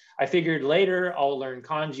everybody. I figured later I'll learn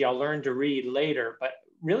kanji. I'll learn to read later. But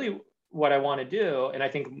really, what I want to do, and I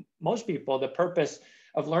think most people, the purpose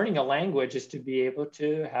of learning a language is to be able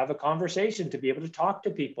to have a conversation, to be able to talk to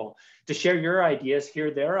people, to share your ideas,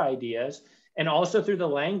 hear their ideas. And also through the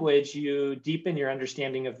language, you deepen your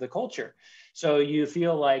understanding of the culture. So you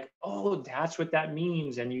feel like, oh, that's what that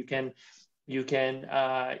means. And you can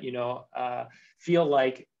feel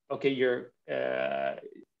like, okay, you're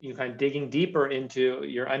kind of digging deeper into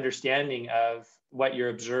your understanding of what you're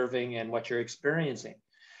observing and what you're experiencing.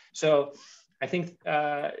 So I think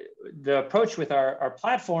the approach with our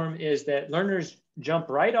platform is that learners jump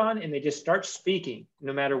right on and they just start speaking,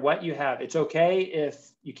 no matter what you have. It's okay if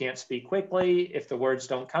you can't speak quickly, if the words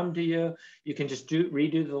don't come to you, you can just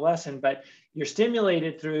redo the lesson, but you're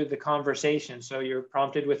stimulated through the conversation. So you're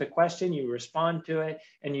prompted with a question, you respond to it,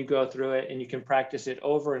 and you go through it, and you can practice it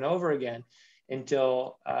over and over again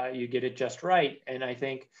until you get it just right. And I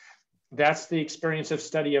think that's the experience of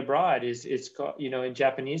study abroad. It's called, in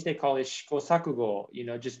Japanese, they call it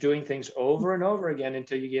shikosakugo, just doing things over and over again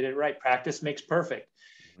until you get it right. Practice makes perfect.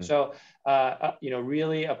 Mm-hmm. So,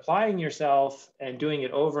 really applying yourself and doing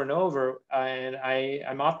it over and over. And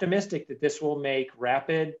I'm optimistic that this will make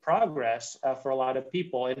rapid progress for a lot of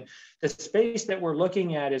people. And the space that we're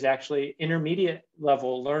looking at is actually intermediate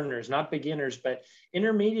level learners, not beginners, but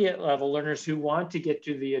intermediate level learners who want to get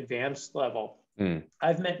to the advanced level.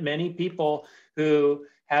 I've met many people who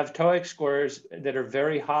have TOEIC scores that are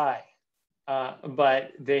very high,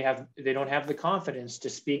 but they don't have the confidence to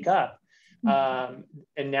speak up.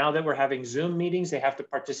 And now that we're having Zoom meetings, they have to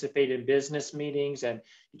participate in business meetings, and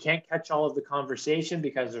you can't catch all of the conversation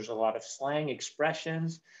because there's a lot of slang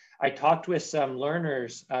expressions. I talked with some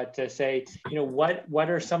learners to say, what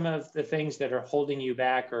are some of the things that are holding you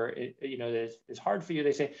back, or, that is hard for you?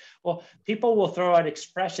 They say, well, people will throw out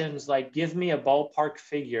expressions like, give me a ballpark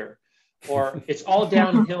figure, or it's all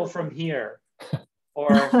downhill from here,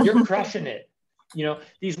 or you're crushing it.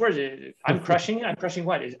 These words, I'm crushing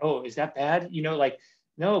what? Is that bad?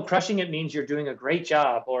 No, crushing it means you're doing a great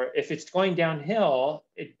job. Or if it's going downhill,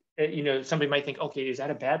 somebody might think, okay, is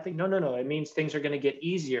that a bad thing? No. It means things are going to get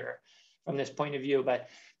easier from this point of view. But,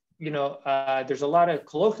 there's a lot of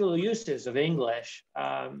colloquial uses of English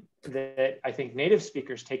that I think native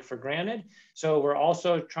speakers take for granted. So we're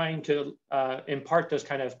also trying to impart those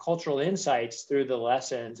kind of cultural insights through the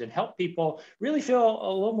lessons and help people really feel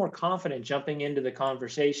a little more confident jumping into the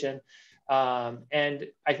conversation. And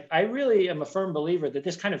I really am a firm believer that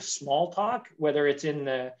this kind of small talk, whether it's in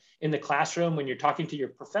the classroom when you're talking to your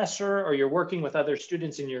professor, or you're working with other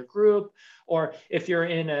students in your group, or if you're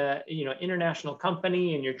in a international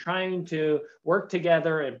company and you're trying to work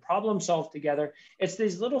together and problem solve together, it's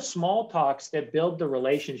these little small talks that build the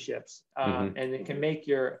relationships, and it can make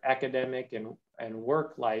your academic and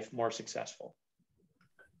work life more successful.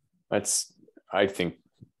 That's, I think,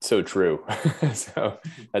 so true. So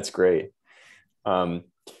that's great.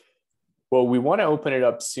 Well, we want to open it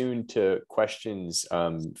up soon to questions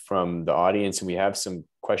from the audience, and we have some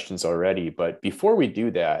questions already. But before we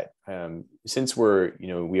do that, since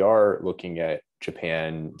we are looking at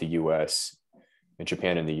Japan, the U.S., and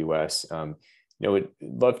Japan and the U.S., I'd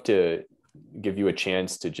love to give you a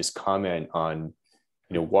chance to just comment on,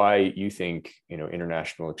 why you think,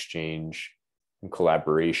 international exchange and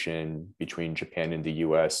collaboration between Japan and the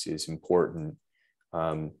U.S. is important.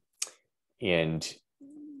 And,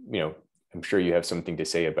 I'm sure you have something to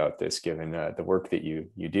say about this, given the work that you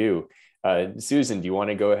do. Susan, do you want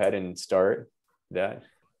to go ahead and start that?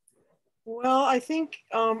 Well, I think,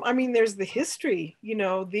 there's the history.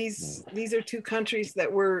 These are two countries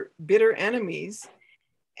that were bitter enemies,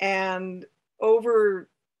 and over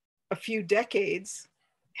a few decades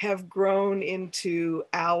have grown into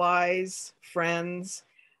allies, friends.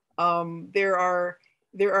 There's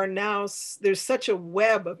such a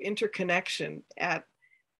web of interconnection at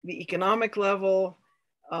the economic level,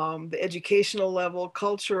 the educational level,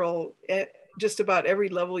 cultural, just about every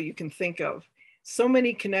level you can think of. So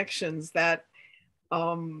many connections that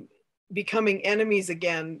becoming enemies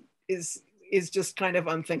again is just kind of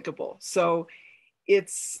unthinkable. So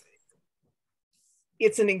it's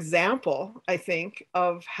an example, I think,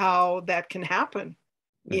 of how that can happen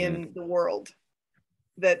in the world,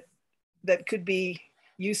 that could be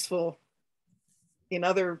useful in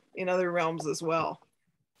other realms as well.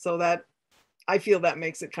 So that, I feel that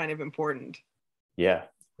makes it kind of important. Yeah,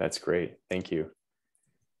 that's great. Thank you.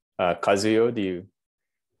 Kazuyo, do you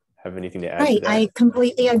have anything to add to that? I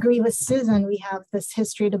completely agree with Susan. We have this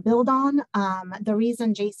history to build on. The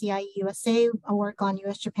reason JCI USA work on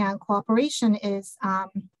US-Japan cooperation is,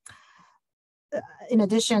 in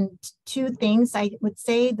addition to two things, I would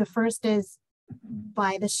say. The first is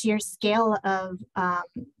by the sheer scale of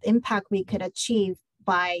impact we could achieve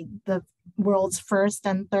by the world's first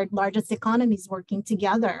and third largest economies working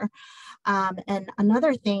together. And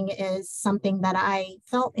another thing is something that I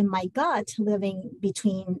felt in my gut living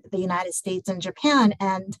between the United States and Japan.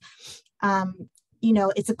 And,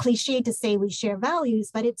 it's a cliche to say we share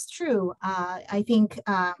values, but it's true. I think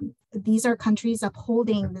these are countries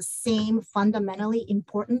upholding the same fundamentally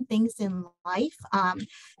important things in life,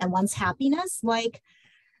 and one's happiness, like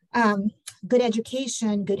good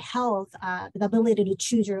education, good health, the ability to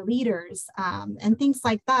choose your leaders, and things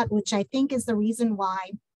like that, which I think is the reason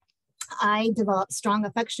why I developed strong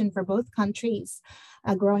affection for both countries,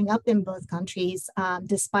 growing up in both countries,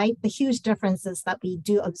 despite the huge differences that we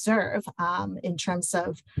do observe in terms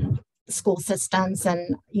of school systems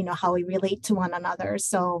and how we relate to one another.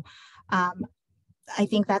 So I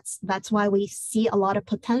think that's why we see a lot of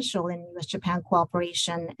potential in US-Japan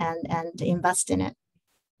cooperation and invest in it.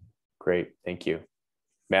 Great, thank you.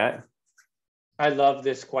 Matt? I love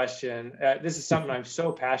this question. This is something I'm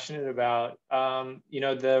so passionate about.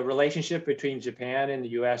 The relationship between Japan and the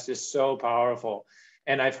US is so powerful.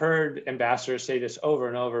 And I've heard ambassadors say this over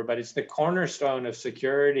and over, but it's the cornerstone of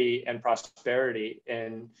security and prosperity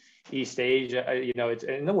in East Asia, it's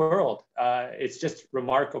in the world. It's just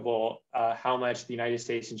remarkable how much the United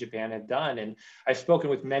States and Japan have done. And I've spoken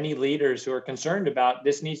with many leaders who are concerned about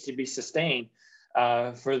this needs to be sustained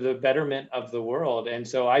for the betterment of the world. And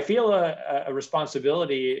so I feel a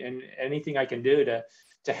responsibility in anything I can do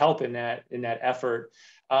to help in that effort.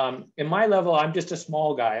 In my level, I'm just a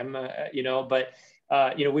small guy.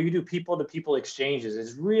 We do people-to-people exchanges.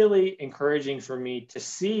 It's really encouraging for me to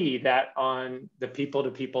see that on the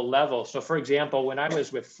people-to-people level. So for example, when I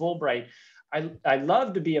was with Fulbright, I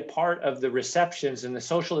love to be a part of the receptions and the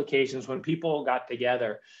social occasions when people got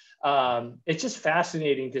together. It's just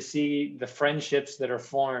fascinating to see the friendships that are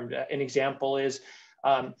formed. An example is,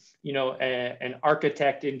 an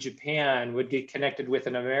architect in Japan would get connected with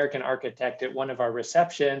an American architect at one of our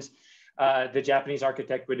receptions. The Japanese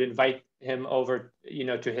architect would invite him over,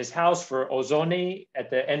 to his house for ozone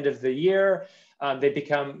at the end of the year. They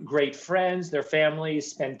become great friends. Their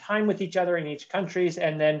families spend time with each other in each countries.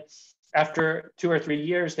 And then after 2 or 3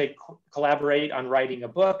 years, they collaborate on writing a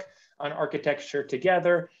book on architecture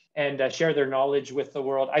together and share their knowledge with the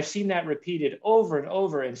world. I've seen that repeated over and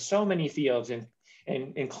over in so many fields,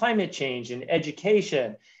 in climate change, in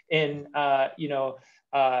education, in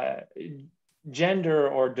gender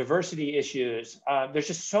or diversity issues. There's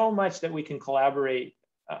just so much that we can collaborate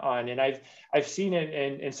on, and I've seen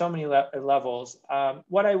it in so many levels.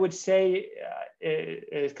 What I would say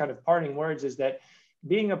is kind of parting words is that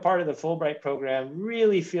being a part of the Fulbright program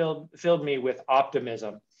really filled me with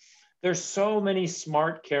optimism. There's so many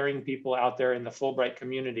smart, caring people out there in the Fulbright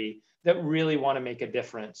community that really want to make a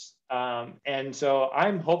difference. And so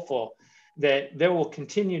I'm hopeful that there will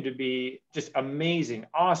continue to be just amazing,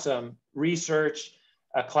 awesome research,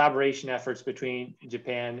 collaboration efforts between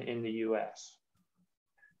Japan and the US.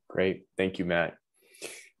 Great, thank you, Matt.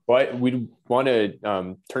 Well, we want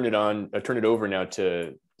to turn it over now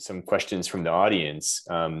to some questions from the audience.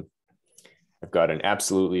 I've got an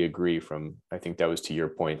absolutely agree from, I think that was to your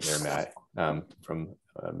point there, Matt, from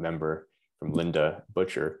a member, from Linda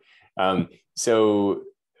Butcher. So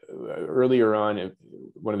earlier on,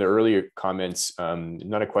 one of the earlier comments,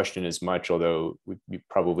 not a question as much, although we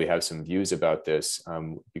probably have some views about this.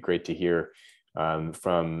 It'd be great to hear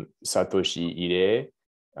from Satoshi Ide.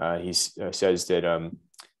 He says that,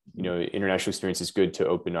 international experience is good to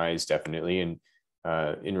open eyes, definitely. And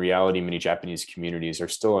in reality, many Japanese communities are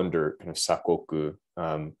still under kind of sakoku,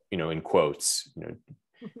 in quotes,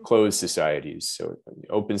 closed societies. So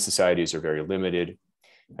open societies are very limited.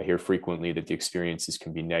 I hear frequently that the experiences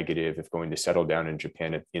can be negative if going to settle down in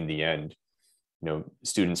Japan in the end.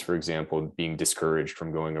 Students, for example, being discouraged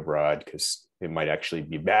from going abroad because it might actually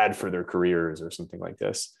be bad for their careers or something like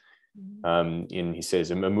this. And he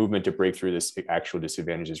says a movement to break through this actual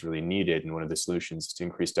disadvantage is really needed. And one of the solutions is to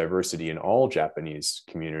increase diversity in all Japanese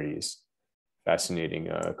communities. Fascinating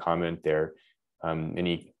comment there.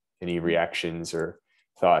 Any reactions or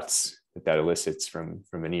thoughts that elicits from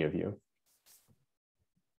any of you?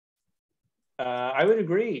 I would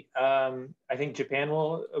agree. I think Japan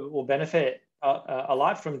will benefit a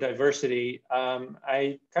lot from diversity.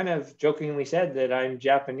 I kind of jokingly said that I'm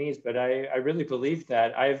Japanese, but I really believe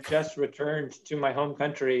that. I've just returned to my home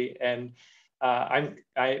country, and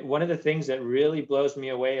one of the things that really blows me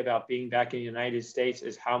away about being back in the United States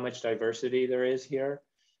is how much diversity there is here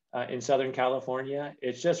in Southern California.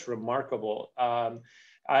 It's just remarkable. In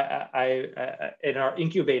our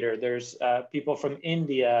incubator, there's people from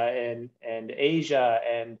India and Asia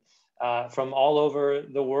and from all over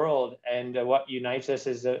the world. And what unites us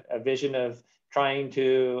is a vision of trying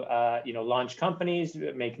to launch companies,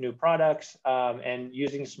 make new products, and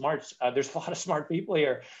using smarts. There's a lot of smart people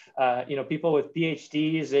here. People with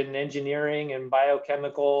PhDs in engineering and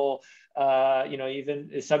biochemical,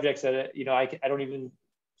 even subjects that I don't even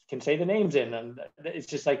can say the names in them. It's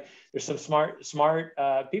just like there's some smart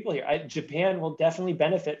people here. Japan will definitely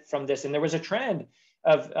benefit from this. And there was a trend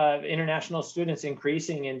of international students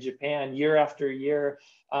increasing in Japan year after year,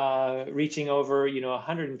 reaching over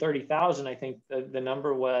 130,000. I think the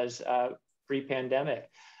number was pre-pandemic.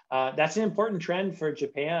 That's an important trend for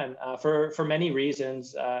Japan for many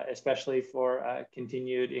reasons, especially for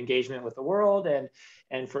continued engagement with the world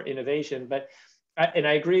and for innovation. But and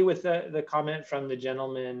I agree with the comment from the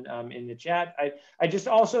gentleman in the chat. I just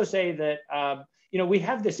also say that, we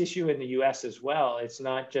have this issue in the US as well. It's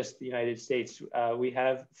not just the United States. We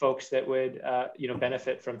have folks that would,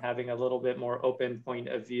 benefit from having a little bit more open point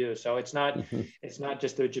of view. So it's not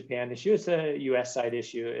just a Japan issue, it's a US side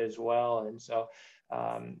issue as well. And so,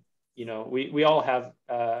 we all have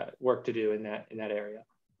work to do in that area.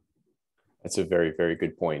 That's a very, very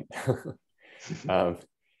good point.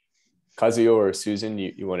 Kazuyo or Susan,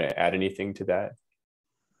 you want to add anything to that?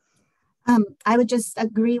 I would just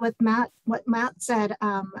agree with what Matt said.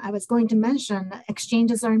 I was going to mention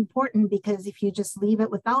exchanges are important because if you just leave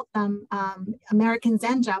it without them, Americans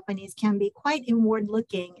and Japanese can be quite inward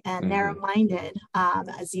looking and narrow-minded,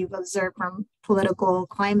 as you've observed from political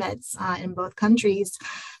climates in both countries.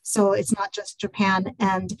 So it's not just Japan.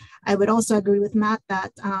 And I would also agree with Matt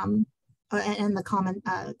that, and the comment,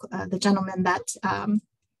 the gentleman that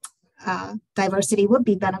diversity would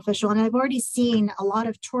be beneficial. And I've already seen a lot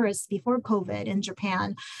of tourists before COVID in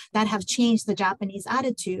Japan that have changed the Japanese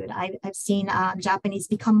attitude. I've seen Japanese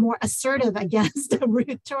become more assertive against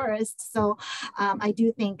rude tourists. So I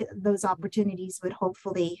do think those opportunities would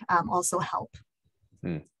hopefully also help.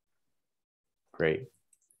 Great.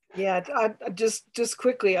 Yeah, just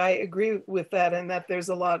quickly, I agree with that, and that there's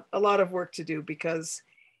a lot of work to do, because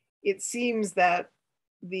it seems that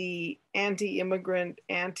the anti-immigrant,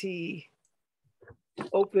 anti-open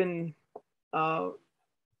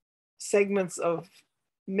segments of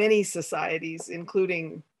many societies,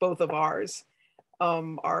 including both of ours,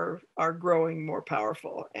 are growing more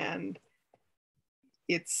powerful, and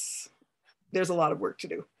there's a lot of work to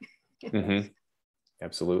do.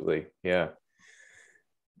 Absolutely. Yeah.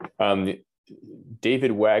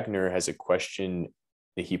 David Wagner has a question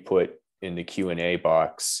that he put in the Q&A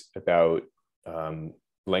box about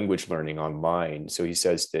language learning online. So he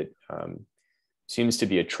says that seems to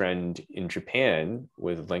be a trend in Japan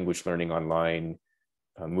with language learning online,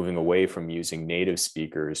 moving away from using native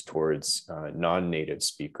speakers towards non-native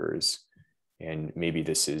speakers. And maybe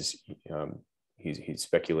this is, he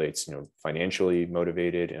speculates, financially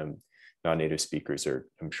motivated. Non-native speakers are,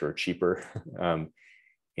 I'm sure, cheaper.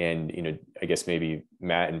 And, I guess maybe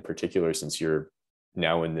Matt in particular, since you're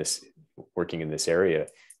now working in this area,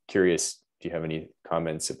 curious, do you have any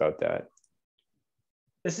comments about that?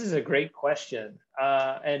 This is a great question.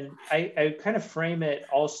 And I kind of frame it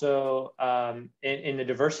also in the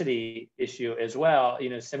diversity issue as well.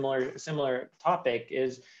 Similar topic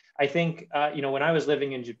is, I think, when I was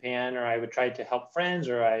living in Japan, or I would try to help friends,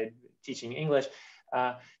 or I teaching English,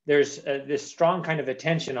 there's this strong kind of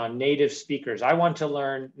attention on native speakers. I want to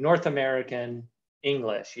learn North American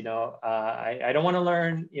English. I don't want to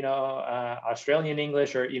learn, Australian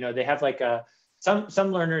English, or, they have like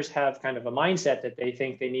some learners have kind of a mindset that they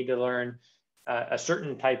think they need to learn a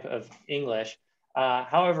certain type of English.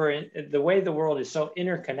 However, the way the world is so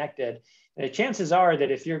interconnected, the chances are that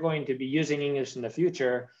if you're going to be using English in the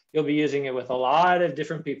future, you'll be using it with a lot of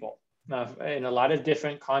different people in a lot of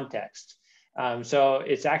different contexts. So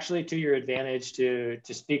it's actually to your advantage to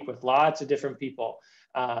speak with lots of different people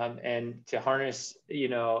and to harness,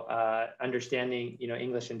 understanding,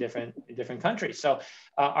 English in different countries. So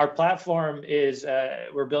our platform is,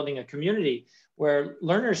 we're building a community where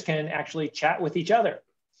learners can actually chat with each other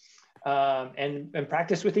and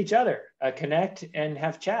practice with each other, connect and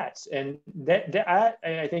have chats. And that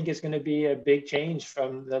I think is going to be a big change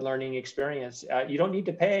from the learning experience. You don't need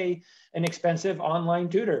to pay an expensive online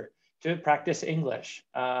tutor to practice English.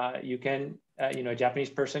 You can, a Japanese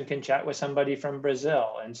person can chat with somebody from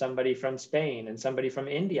Brazil and somebody from Spain and somebody from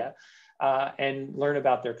India and learn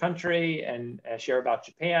about their country and share about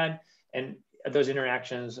Japan. And those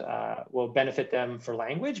interactions will benefit them for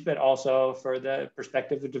language, but also for the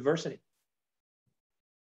perspective of diversity.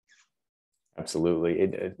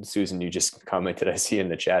 Absolutely. Susan, you just commented, I see in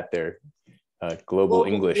the chat there, global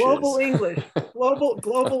Englishes. Global English,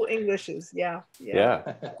 global Englishes. Yeah. There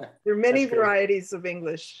are many varieties of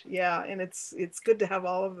English. Yeah, and it's good to have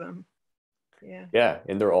all of them. Yeah,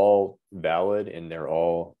 and they're all valid, and they're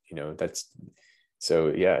all, it's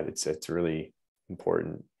really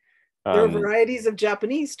important. There are varieties of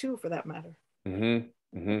Japanese too, for that matter.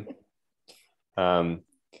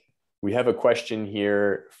 We have a question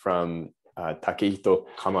here from Takehito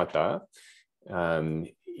Kamata.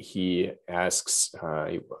 He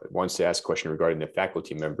wants to ask a question regarding the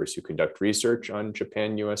faculty members who conduct research on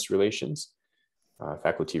Japan-US relations.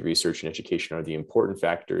 Faculty research and education are the important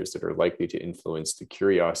factors that are likely to influence the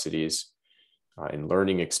curiosities and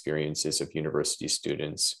learning experiences of university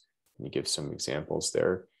students. And he gives some examples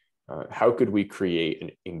there. How could we create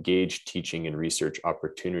an engaged teaching and research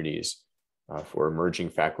opportunities for emerging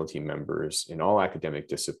faculty members in all academic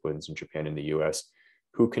disciplines in Japan and the US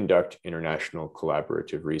who conduct international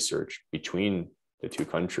collaborative research between the two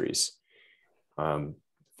countries?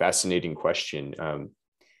 Fascinating question.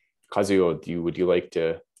 Kazuo, would you like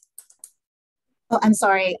to? Oh, I'm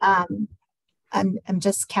sorry. I'm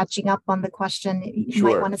just catching up on the question. You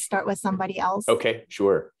might want to start with somebody else. Okay,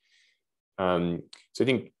 sure. So I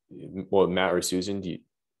think, Matt or Susan,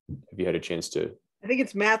 have you had a chance to? I think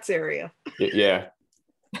it's Matt's area. Yeah.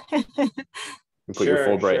 Put your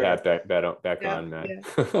Fulbright hat back on, Matt.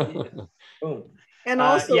 Boom. And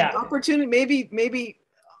also opportunity, maybe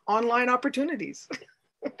online opportunities.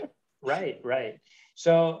 Right.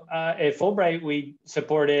 So at Fulbright, we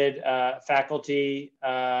supported faculty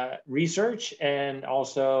research and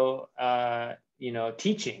also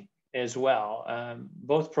teaching as well.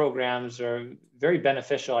 Both programs are very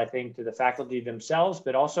beneficial, I think, to the faculty themselves,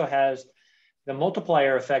 but also has the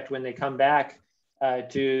multiplier effect when they come back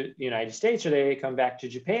to the United States or they come back to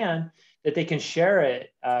Japan, that they can share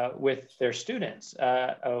it with their students,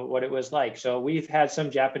 what it was like. So we've had some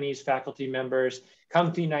Japanese faculty members come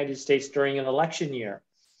to the United States during an election year,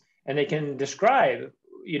 and they can describe,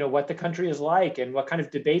 what the country is like and what kind of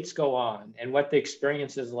debates go on and what the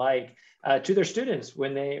experience is like to their students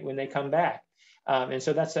when they come back. And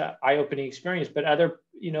so that's an eye-opening experience. But other,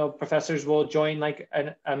 professors will join like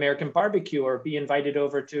an American barbecue or be invited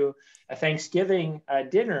over to a Thanksgiving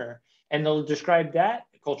dinner, and they'll describe that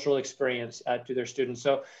cultural experience to their students.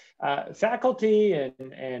 So faculty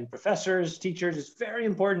and professors, teachers, it's very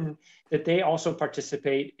important that they also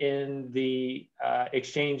participate in the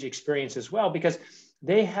exchange experience as well, because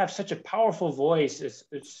they have such a powerful voice, it's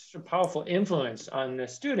such a powerful influence on the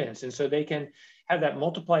students. And so they can have that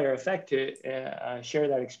multiplier effect to share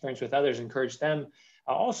that experience with others, encourage them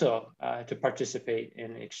also to participate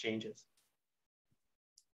in exchanges.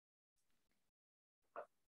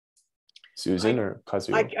 Susan or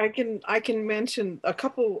Kazuo? I can mention a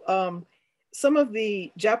couple, some of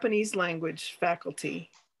the Japanese language faculty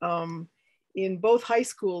in both high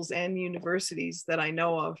schools and universities that I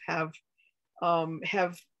know of have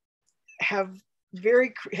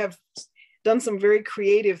done some very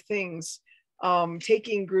creative things,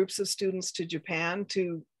 taking groups of students to Japan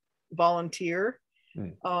to volunteer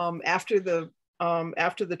after the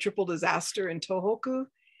triple disaster in Tohoku.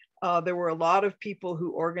 There were a lot of people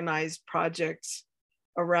who organized projects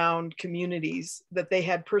around communities that they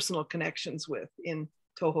had personal connections with in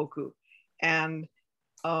Tohoku, and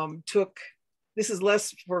this is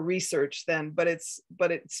less for research then, but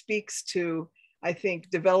it speaks to, I think,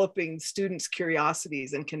 developing students'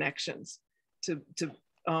 curiosities and connections to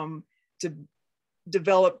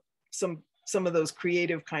develop some of those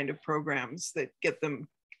creative kind of programs that get them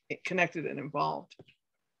connected and involved.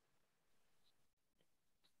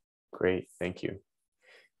 Great, thank you.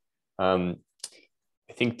 I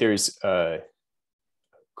think there's a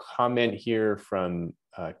comment here from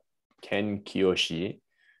Ken Kiyoshi,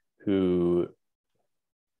 who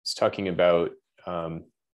is talking about, well,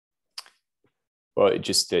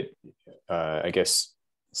 just that, I guess,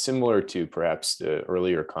 similar to perhaps the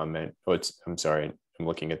earlier comment. Oh, I'm sorry, I'm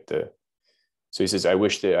looking at the, so he says, I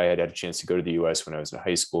wish that I had a chance to go to the US when I was in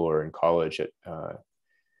high school or in college,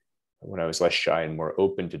 when I was less shy and more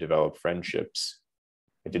open to develop friendships.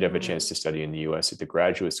 I did have a chance to study in the US at the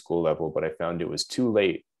graduate school level, but I found it was too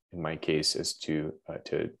late in my case as to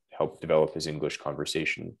help develop his English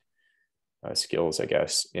conversation skills, I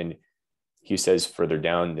guess. And he says further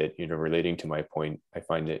down that, relating to my point, I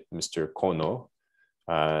find that Mr. Kono,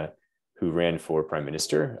 who ran for prime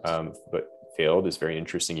minister, but failed, is very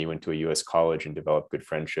interesting. He went to a US college and developed good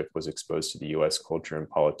friendship, was exposed to the US culture and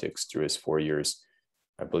politics through his 4 years,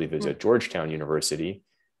 I believe it was at Georgetown University.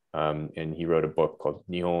 And he wrote a book called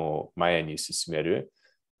Nihon o Mae ni Susumeru,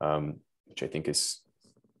 which I think is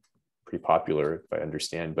pretty popular, if I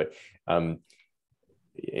understand. But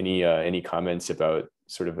any comments about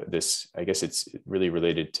sort of this? I guess it's really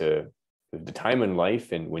related to the time in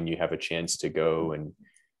life and when you have a chance to go, and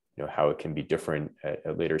how it can be different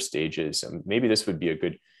at later stages. Maybe this would be a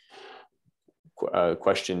good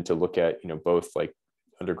question to look at, both like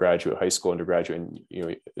undergraduate, high school, undergraduate, and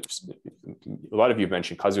a lot of you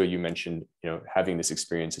mentioned, Kazuo, you mentioned having this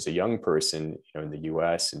experience as a young person, in the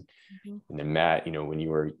U.S. and then Matt, when you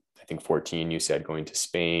were, I think 14, you said going to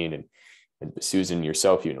Spain, and Susan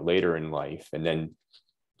yourself, later in life, and then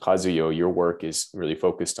Kazuo, your work is really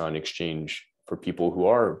focused on exchange for people who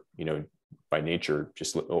are, by nature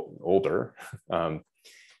just older. I'm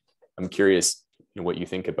curious, what you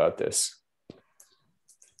think about this.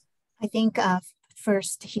 I think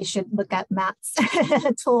first he should look at Matt's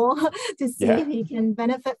tool to see if he can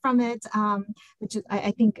benefit from it, which is,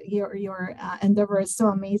 I think your endeavor is so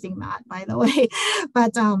amazing, Matt, by the way.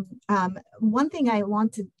 But one thing I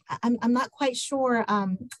want to, I'm not quite sure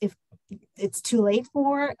if it's too late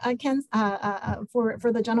for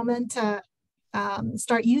for the gentleman to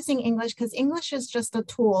start using English, because English is just a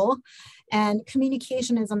tool and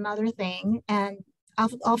communication is another thing. And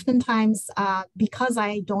oftentimes, because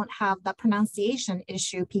I don't have the pronunciation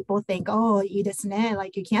issue, people think, oh, ii desu ne,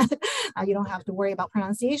 like you can't, you don't have to worry about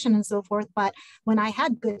pronunciation and so forth. But when I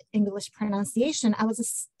had good English pronunciation, I was a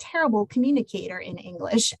terrible communicator in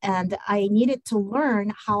English, and I needed to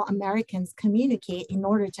learn how Americans communicate in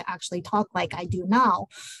order to actually talk like I do now.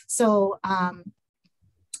 So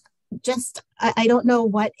I don't know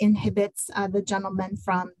what inhibits the gentleman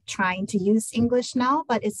from trying to use English now,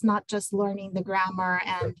 but it's not just learning the grammar,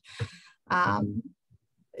 and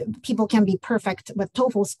people can be perfect with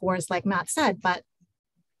TOEFL scores like Matt said, but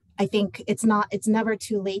I think it's never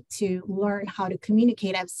too late to learn how to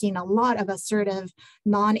communicate. I've seen a lot of assertive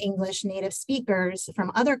non-English native speakers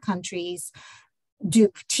from other countries do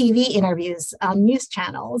TV interviews on news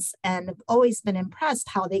channels, and I've always been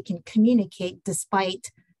impressed how they can communicate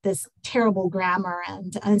despite this terrible grammar,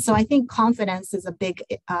 and so I think confidence is a big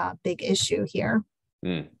issue here.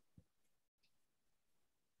 And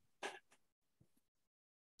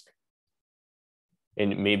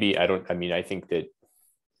maybe I think that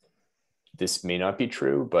this may not be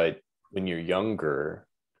true, but when you're younger,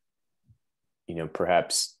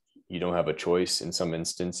 perhaps you don't have a choice in some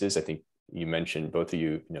instances. I think you mentioned, both of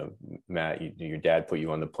you, Matt, your dad put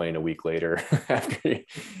you on the plane a week later after,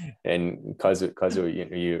 and Kazuo,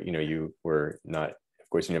 you were not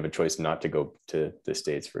course, you have a choice not to go to the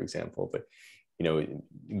States, for example, but, you know,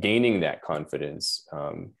 gaining that confidence,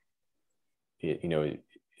 you know,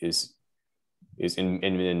 is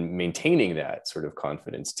in maintaining that sort of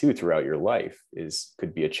confidence too throughout your life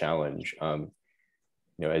could be a challenge.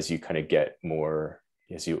 You know, as you kind of get more,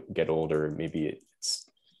 as you get older, maybe it's,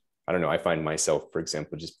 I don't know, I find myself, for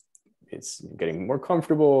example, it's getting more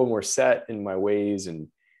comfortable, more set in my ways. And,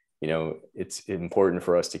 you know, it's important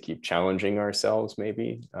for us to keep challenging ourselves,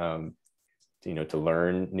 maybe, you know, to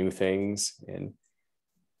learn new things. And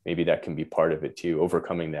maybe that can be part of it too,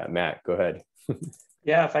 overcoming that. Matt, go ahead.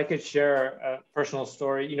 Yeah, if I could share a personal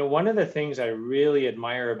story. You know, one of the things I really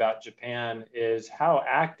admire about Japan is how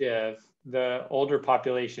active the older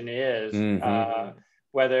population is,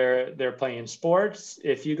 whether they're playing sports.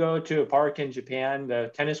 If you go to a park in Japan,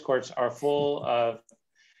 the tennis courts are full of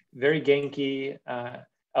very genki,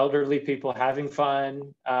 elderly people having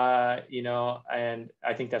fun, you know, and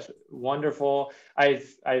I think that's wonderful.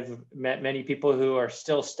 I've met many people who are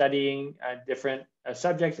still studying different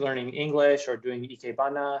subjects, learning English or doing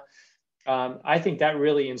ikebana. I think that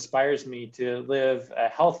really inspires me to live a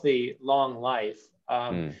healthy, long life.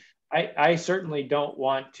 I certainly don't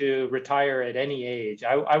want to retire at any age.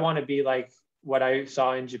 I want to be like what I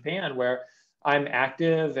saw in Japan, where I'm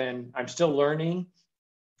active and I'm still learning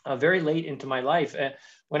very late into my life.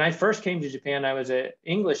 When I first came to Japan, I was an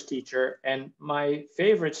English teacher, and my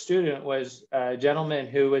favorite student was a gentleman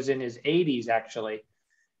who was in his 80s, actually.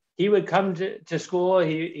 He would come to school,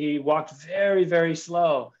 he walked very, very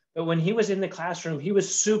slow, but when he was in the classroom, he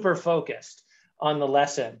was super focused on the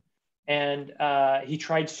lesson. And he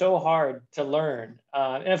tried so hard to learn.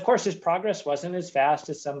 And of course, his progress wasn't as fast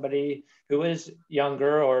as somebody who was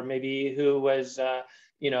younger or maybe who was,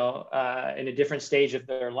 you know, in a different stage of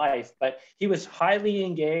their life. But he was highly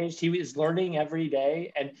engaged. He was learning every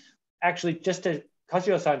day. And actually, just to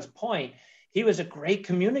Kazuyo-san's point, he was a great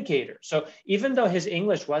communicator. So even though his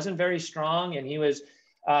English wasn't very strong and he was,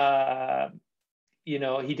 you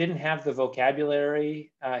know, he didn't have the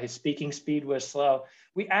vocabulary, his speaking speed was slow.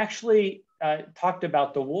 We actually talked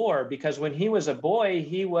about the war, because when he was a boy,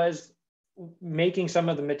 he was making some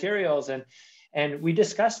of the materials, and we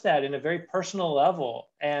discussed that in a very personal level.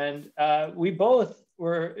 And we both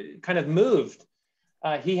were kind of moved.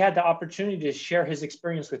 He had the opportunity to share his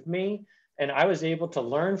experience with me, and I was able to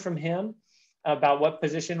learn from him about what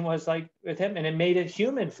position was like with him, and it made it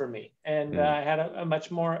human for me. And I had a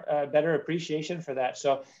much more better appreciation for that.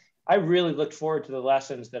 So I really looked forward to the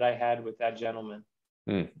lessons that I had with that gentleman.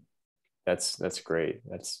 That's great.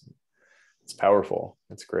 It's powerful.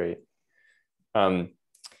 That's great.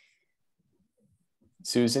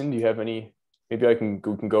 Susan, do you have any? Maybe we can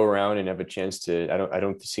go around and have a chance to. I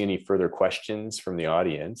don't see any further questions from the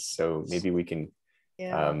audience, so maybe we can.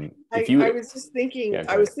 Yeah, I was just thinking. Yeah,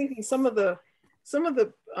 I was thinking some of the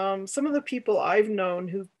people I've known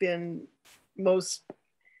who've been most,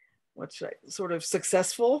 sort of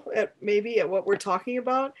successful at what we're talking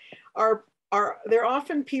about are they're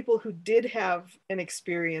often people who did have an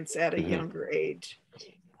experience at a younger age,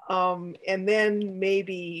 and then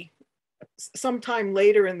maybe sometime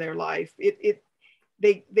later in their life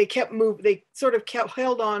they kept moving, they sort of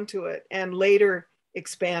held on to it and later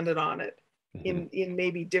expanded on it in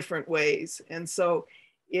maybe different ways, and so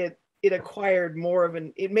it acquired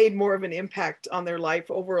it made more of an impact on their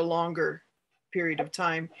life over a longer period of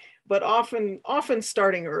time, but often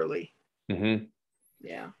starting early.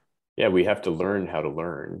 Yeah, we have to learn how to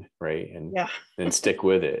learn, right? And stick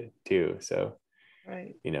with it too. So,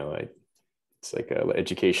 right, you know, it's like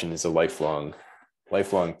education is a lifelong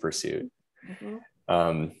pursuit.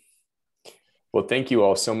 Well, thank you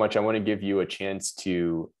all so much. I want to give you a chance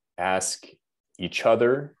to ask each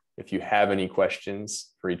other if you have any questions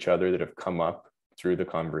for each other that have come up through the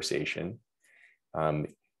conversation. And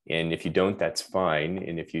if you don't, that's fine.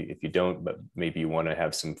 And if you don't, but maybe you want to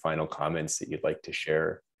have some final comments that you'd like to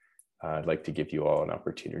share, I'd like to give you all an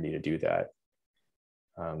opportunity to do that.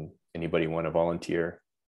 Anybody want to volunteer?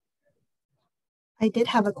 I did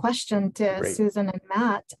have a question to Great. Susan and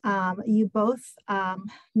Matt. You both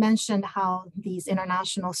mentioned how these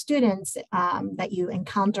international students that you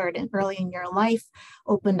encountered early in your life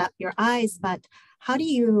opened up your eyes, but how do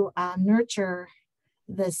you nurture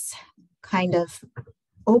this kind of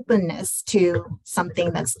openness to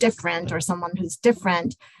something that's different or someone who's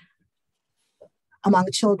different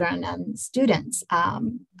among children and students?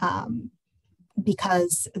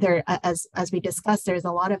 Because there, as we discussed, there's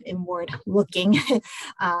a lot of inward looking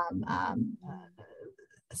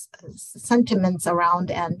sentiments around,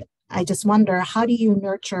 and I just wonder, how do you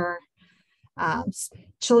nurture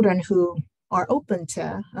children who are open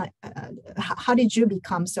to? How did you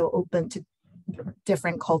become so open to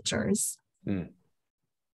different cultures?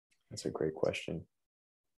 That's a great question.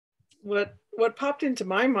 What popped into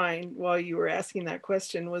my mind while you were asking that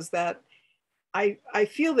question was that I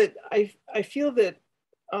feel that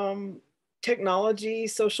technology,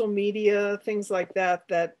 social media, things like that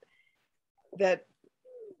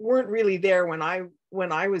weren't really there when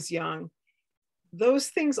I was young. Those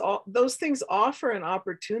things offer an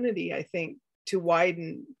opportunity, I think, to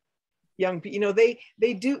widen young people. You know,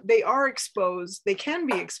 they are exposed, they can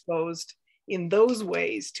be exposed in those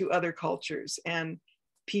ways to other cultures and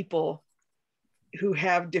people who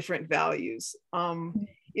have different values.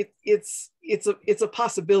 It's a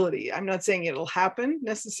possibility. I'm not saying it'll happen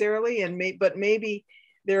necessarily, but maybe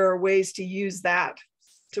there are ways to use that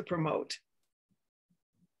to promote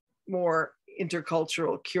more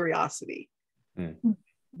intercultural curiosity.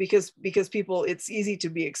 Because people, it's easy to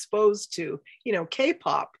be exposed to, you know,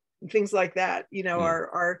 K-pop and things like that, you know,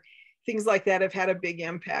 are things like that have had a big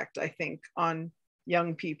impact, I think, on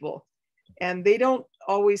young people. And they don't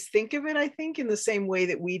always think of it, I think, in the same way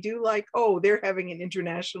that we do, like, oh, they're having an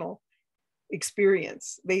international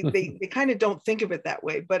experience. They kind of don't think of it that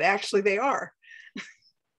way, but actually they are.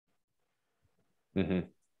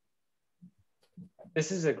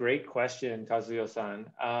 This is a great question, Kazuyo-san.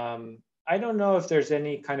 I don't know if there's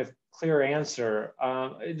any kind of clear answer.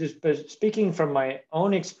 But speaking from my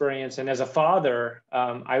own experience and as a father,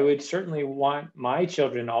 I would certainly want my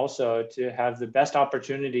children also to have the best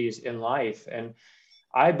opportunities in life. And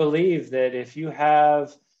I believe that if you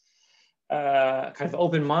have kind of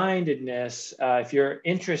open-mindedness, if you're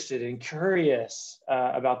interested and curious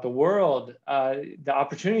about the world, the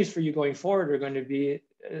opportunities for you going forward are going to be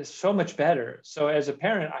so much better. So as a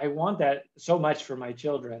parent, I want that so much for my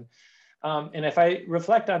children. And if I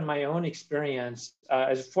reflect on my own experience,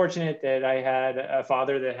 I was fortunate that I had a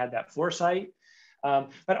father that had that foresight.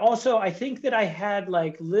 But also, I think that I had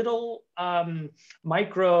like little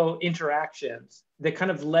micro interactions that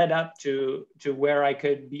kind of led up to where I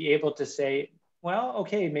could be able to say, well,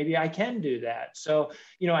 okay, maybe I can do that. So,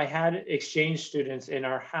 you know, I had exchange students in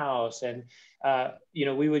our house, and, you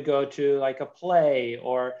know, we would go to like a play,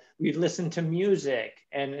 or we'd listen to music,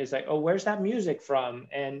 and it's like, oh, where's that music from?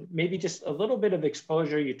 And maybe just a little bit of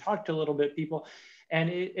exposure, you talk to a little bit of people,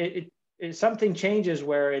 and something changes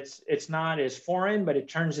where it's not as foreign, but it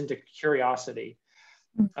turns into curiosity.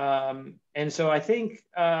 And so I think,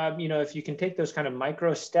 you know, if you can take those kind of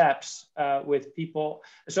micro steps with people.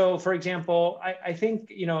 So for example, I think,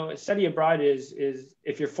 you know, study abroad is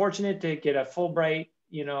if you're fortunate to get a Fulbright,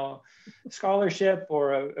 you know, scholarship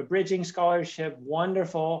or a bridging scholarship,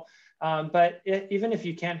 wonderful. But even if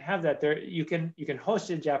you can't have that, you can host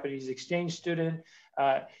a Japanese exchange student.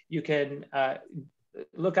 You can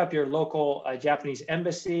look up your local Japanese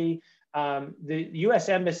embassy. The U.S.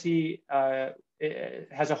 Embassy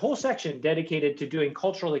has a whole section dedicated to doing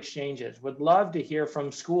cultural exchanges. Would love to hear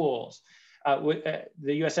from schools. The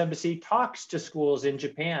U.S. Embassy talks to schools in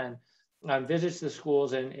Japan, visits the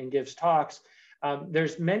schools and gives talks.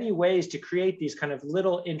 There's many ways to create these kind of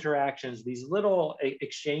little interactions, these little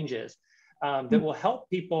exchanges that will help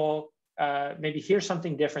people maybe hear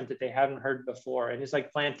something different that they haven't heard before. And it's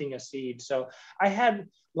like planting a seed. So I had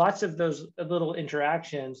lots of those little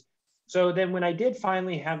interactions. So then when I did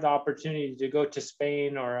finally have the opportunity to go to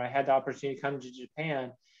Spain, or I had the opportunity to come to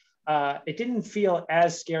Japan, it didn't feel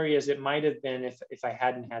as scary as it might have been if I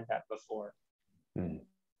hadn't had that before.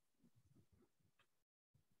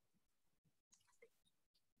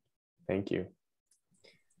 Thank you.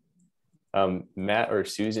 Matt or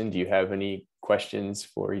Susan, do you have any questions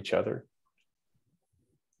for each other?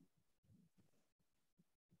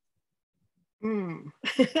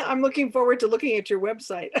 I'm looking forward to looking at your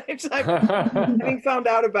website. Having found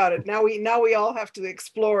out about it, now we all have to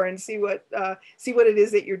explore and see what it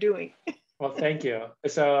is that you're doing. Well, thank you.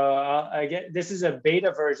 So this is a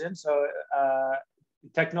beta version. So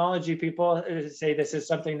technology people say this is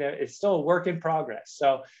something that is still a work in progress.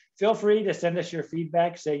 So feel free to send us your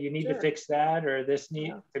feedback. Say you need to fix that, or this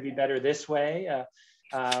need to be better this way.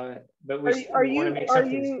 But we want to make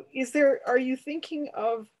something. Are you thinking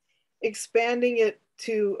of expanding it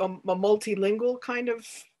to a multilingual kind of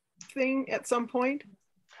thing at some point?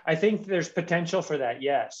 I think there's potential for that,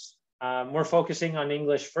 yes. We're focusing on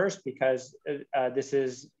English first because this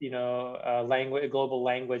is, you know, a global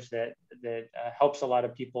language that helps a lot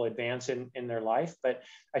of people advance in their life. But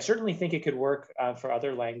I certainly think it could work for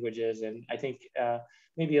other languages. And I think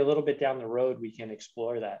maybe a little bit down the road, we can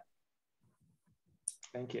explore that.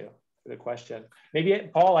 Thank you for the question. Maybe,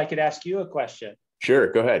 Paul, I could ask you a question.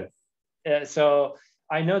 Sure, go ahead. So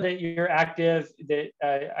I know that you're active, that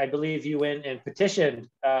I believe you went and petitioned,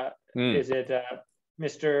 is it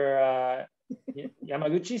Mr.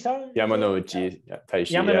 Yamaguchi-san? Yamanouchi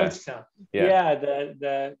Taishi, Yamanouchi-san. Yeah,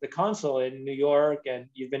 the consul in New York, and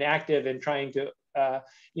you've been active in trying to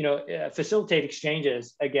facilitate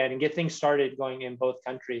exchanges again and get things started going in both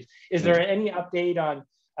countries. Is there any update on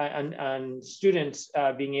students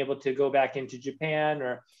being able to go back into Japan,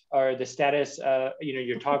 or the status,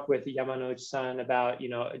 your talk with Yamanouchi-san about,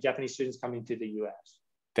 Japanese students coming to the US?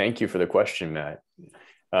 Thank you for the question, Matt.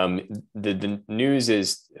 The news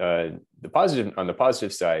is on the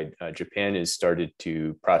positive side, Japan has started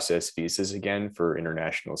to process visas again for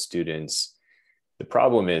international students. The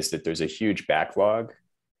problem is that there's a huge backlog.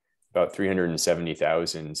 About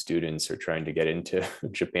 370,000 students are trying to get into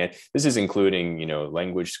Japan. This is including,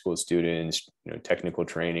 language school students, technical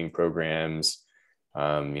training programs,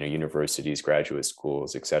 universities, graduate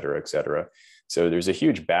schools, et cetera, et cetera. So there's a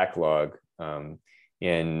huge backlog,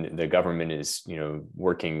 and the government is,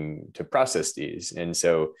 working to process these. And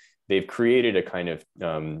so they've created a kind of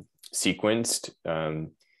sequenced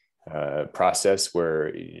process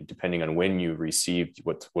where, depending on when you received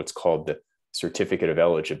what's called the certificate of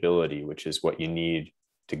eligibility, which is what you need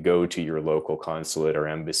to go to your local consulate or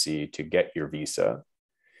embassy to get your visa.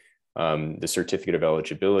 The certificate of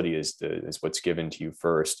eligibility is what's given to you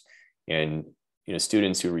first. And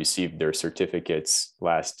students who received their certificates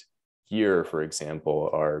last year, for example,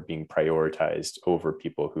 are being prioritized over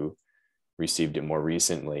people who received it more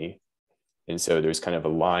recently. And so there's kind of a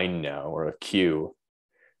line now, or a queue,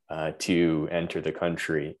 to enter the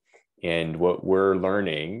country. And what we're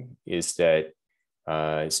learning is that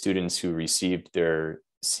students who received their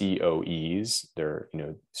COEs, their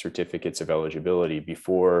certificates of eligibility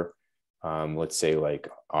before, let's say like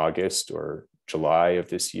August or July of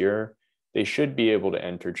this year, they should be able to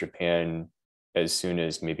enter Japan as soon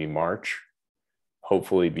as maybe March,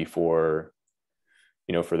 hopefully before,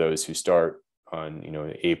 for those who start on,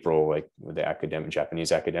 April, like with the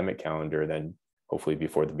Japanese academic calendar, then hopefully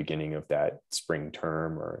before the beginning of that spring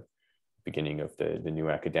term or beginning of the new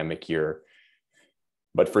academic year.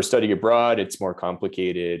 But for study abroad, it's more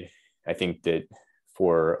complicated. I think that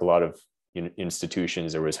for a lot of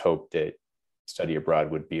institutions, there was hope that study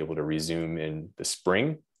abroad would be able to resume in the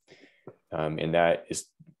spring. And that is,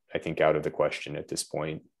 I think, out of the question at this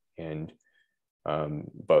point. And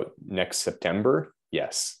but next September,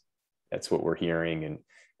 yes, that's what we're hearing, and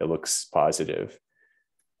it looks positive.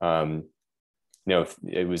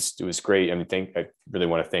 It was great. I really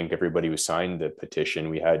want to thank everybody who signed the petition.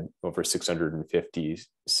 We had over 650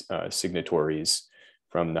 signatories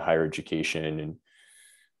from the higher education and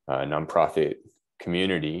nonprofit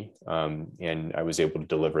community, and I was able to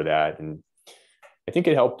deliver that, and I think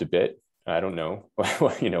it helped a bit. I don't know,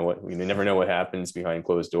 we never know what happens behind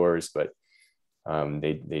closed doors, but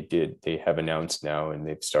they have announced now, and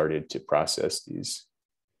they've started to process these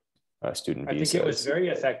student visas. I think it was very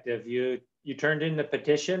effective. You turned in the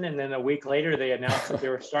petition, and then a week later they announced that they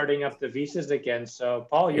were starting up the visas again. So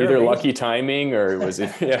Paul, you're either amazing. Lucky timing, or was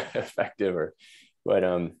it effective, but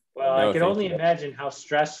well, I can only imagine how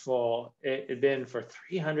stressful it had been for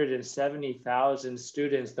 370,000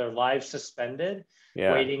 students, their lives suspended,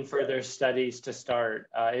 waiting for their studies to start.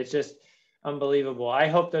 It's just unbelievable. I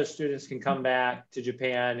hope those students can come back to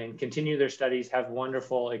Japan and continue their studies, have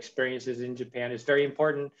wonderful experiences in Japan. It's very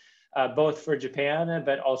important, both for Japan,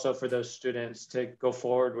 but also for those students to go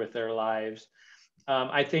forward with their lives.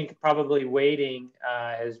 I think probably waiting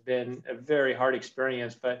has been a very hard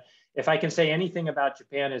experience, but if I can say anything about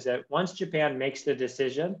Japan, is that once Japan makes the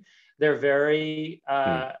decision, they're very,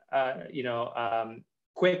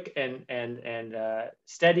 quick and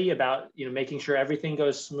steady about making sure everything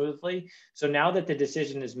goes smoothly. So now that the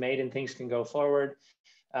decision is made and things can go forward,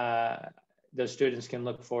 those students can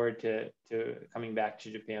look forward to coming back to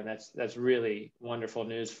Japan. That's really wonderful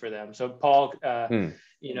news for them. So Paul,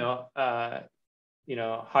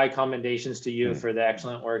 high commendations to you for the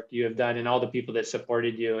excellent work you have done and all the people that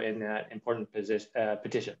supported you in that important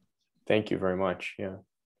petition. Thank you very much. Yeah.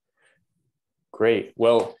 Great.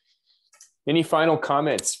 Well, any final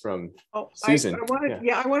comments from Susan?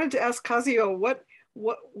 I wanted to ask Kazuo,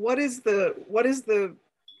 what is the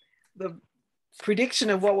prediction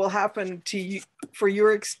of what will happen to you for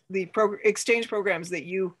exchange programs that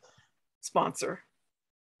you sponsor?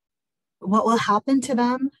 What will happen to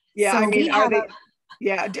them? Yeah, so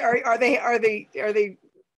are they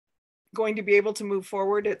going to be able to move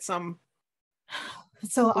forward at some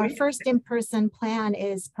So our first in-person plan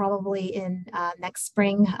is probably in next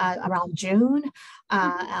spring, around June.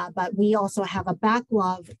 But we also have a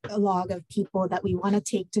backlog of people that we want to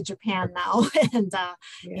take to Japan now, and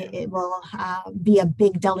it will be a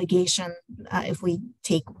big delegation if we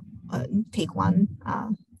take one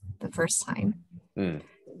the first time.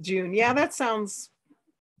 June, yeah, that sounds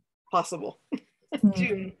possible.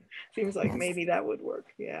 June seems like maybe that would work.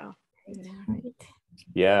 Yeah. Right.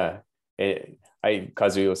 Yeah.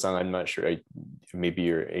 Kazuyo-san, I'm not sure. Maybe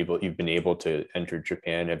you've been able to enter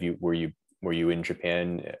Japan. Were you in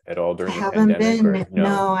Japan at all during the pandemic?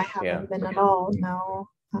 No, I haven't been at all. No.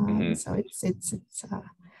 So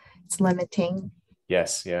it's limiting.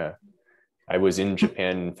 Yes. Yeah. I was in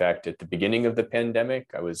Japan, in fact, at the beginning of the pandemic.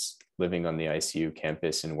 I was living on the ICU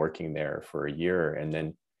campus and working there for a year, and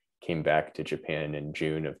then came back to Japan in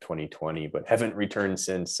June of 2020, but haven't returned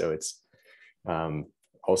since. So it's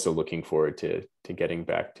also looking forward to getting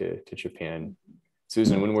back to Japan.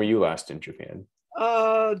 Susan, when were you last in Japan?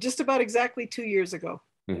 Just about exactly 2 years ago,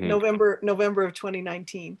 November of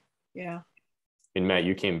 2019. Yeah. And Matt,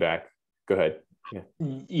 you came back. Go ahead.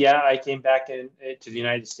 Yeah, I came back to the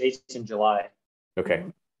United States in July. Okay.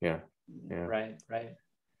 Yeah. Right.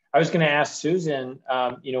 I was going to ask Susan,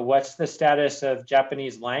 what's the status of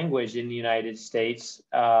Japanese language in the United States?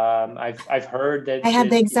 I've heard that I had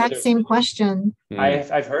the exact same question.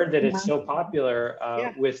 I've heard that it's so popular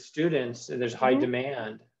with students, and there's high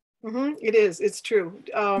demand. It is. It's true.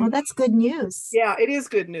 Well, that's good news. Yeah, it is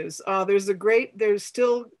good news. There's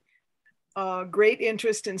still great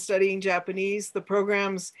interest in studying Japanese.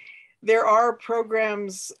 There are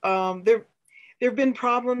programs. There have been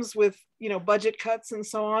problems with budget cuts and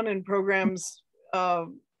so on, and programs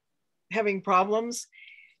having problems,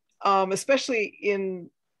 especially in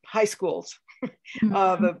high schools,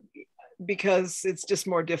 because it's just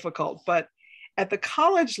more difficult. But at the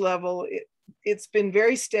college level, it's been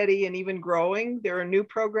very steady and even growing. There are new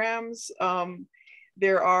programs.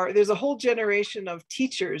 There's a whole generation of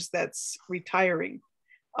teachers that's retiring.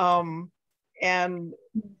 And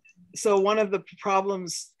so one of the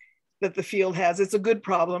problems that the field has, it's a good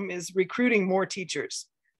problem, is recruiting more teachers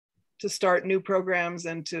to start new programs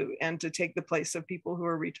and to take the place of people who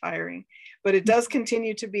are retiring. But it does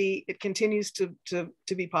continues to be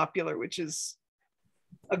popular, which is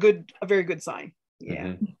a very good sign.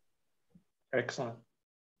 Yeah. Excellent.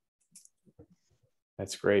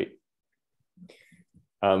 That's great.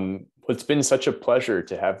 Well, it's been such a pleasure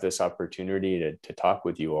to have this opportunity to talk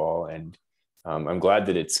with you all, and I'm glad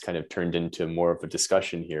that it's kind of turned into more of a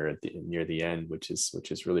discussion here near the end, which is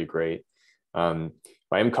really great. I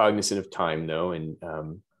am cognizant of time though, and I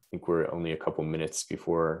think we're only a couple minutes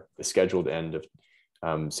before the scheduled end of.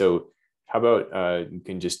 So how about you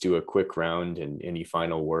can just do a quick round and any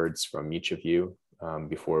final words from each of you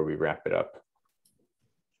before we wrap it up.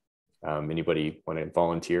 Anybody want to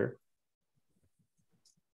volunteer?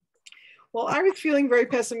 Well, I was feeling very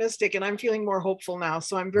pessimistic, and I'm feeling more hopeful now.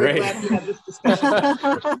 So I'm very glad we had this discussion.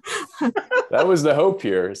 That was the hope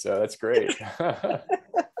here. So that's great.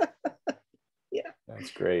 Yeah.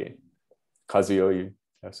 That's great. Kazuyo, you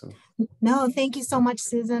have some? No, thank you so much,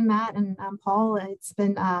 Susan, Matt, and Paul. It's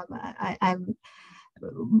been,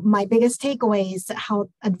 my biggest takeaway is how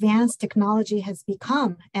advanced technology has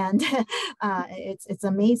become, and it's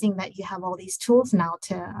amazing that you have all these tools now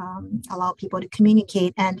to allow people to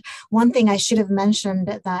communicate. And one thing I should have mentioned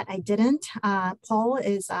that I didn't, Paul,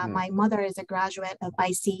 is my mother is a graduate of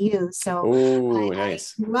ICU, so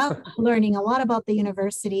nice. I grew up learning a lot about the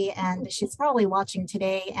university, and she's probably watching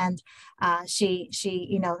today, and she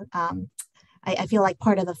I feel like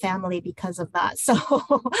part of the family because of that. So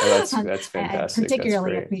that's fantastic. I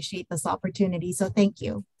particularly appreciate this opportunity. So thank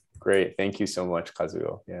you. Great. Thank you so much,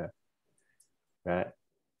 Kazuyo. Yeah. Matt?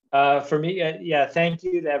 For me, thank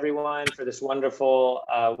you to everyone for this wonderful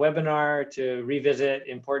webinar to revisit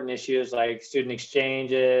important issues like student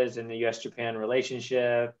exchanges and the U.S.-Japan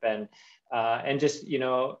relationship, and just,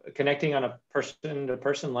 connecting on a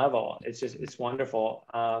person-to-person level. It's wonderful.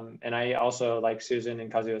 And I also, like Susan and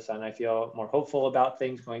Kazuyo-san, I feel more hopeful about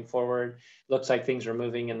things going forward. Looks like things are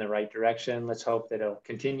moving in the right direction. Let's hope that it'll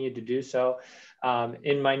continue to do so.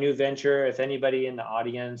 In my new venture, if anybody in the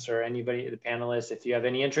audience or anybody, the panelists, if you have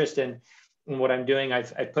any interest in what I'm doing,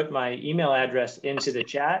 I've put my email address into the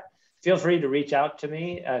chat. Feel free to reach out to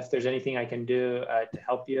me if there's anything I can do to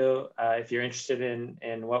help you. If you're interested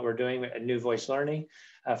in what we're doing at New Voice Learning,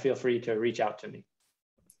 feel free to reach out to me.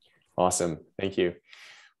 Awesome. Thank you.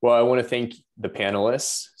 Well, I want to thank the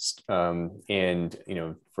panelists and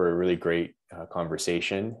for a really great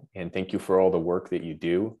conversation. And thank you for all the work that you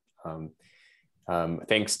do.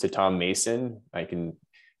 Thanks to Tom Mason. I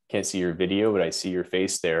can't see your video, but I see your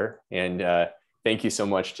face there. And thank you so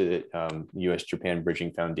much to the US-Japan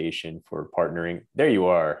Bridging Foundation for partnering. There you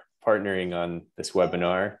are, partnering on this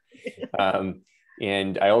webinar.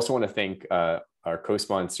 And I also want to thank our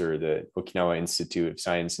co-sponsor, the Okinawa Institute of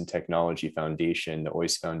Science and Technology Foundation, the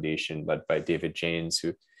OIS Foundation, led by David Janes,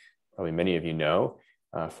 who probably many of you know,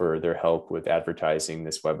 for their help with advertising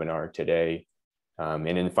this webinar today. And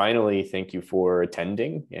then finally, thank you for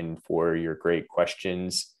attending and for your great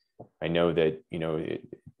questions. I know that,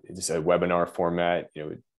 it's a webinar format,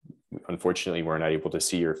 unfortunately, we're not able to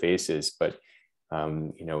see your faces, but,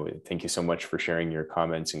 thank you so much for sharing your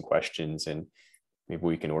comments and questions. And maybe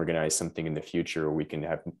we can organize something in the future where we can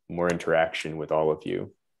have more interaction with all of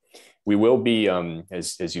you. We will be,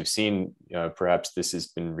 as you've seen, perhaps this has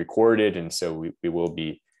been recorded, and so we will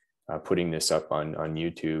be putting this up on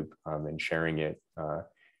YouTube and sharing it.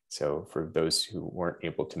 So for those who weren't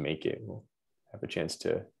able to make it, we'll have a chance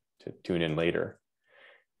to tune in later.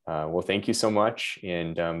 Well, thank you so much,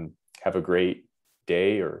 and have a great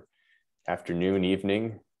day or afternoon,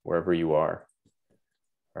 evening, wherever you are.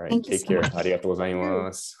 All right, take care. ありがとうござい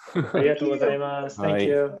ます。 ありがとうございます。Thank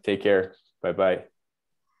you. Take care. Bye-bye.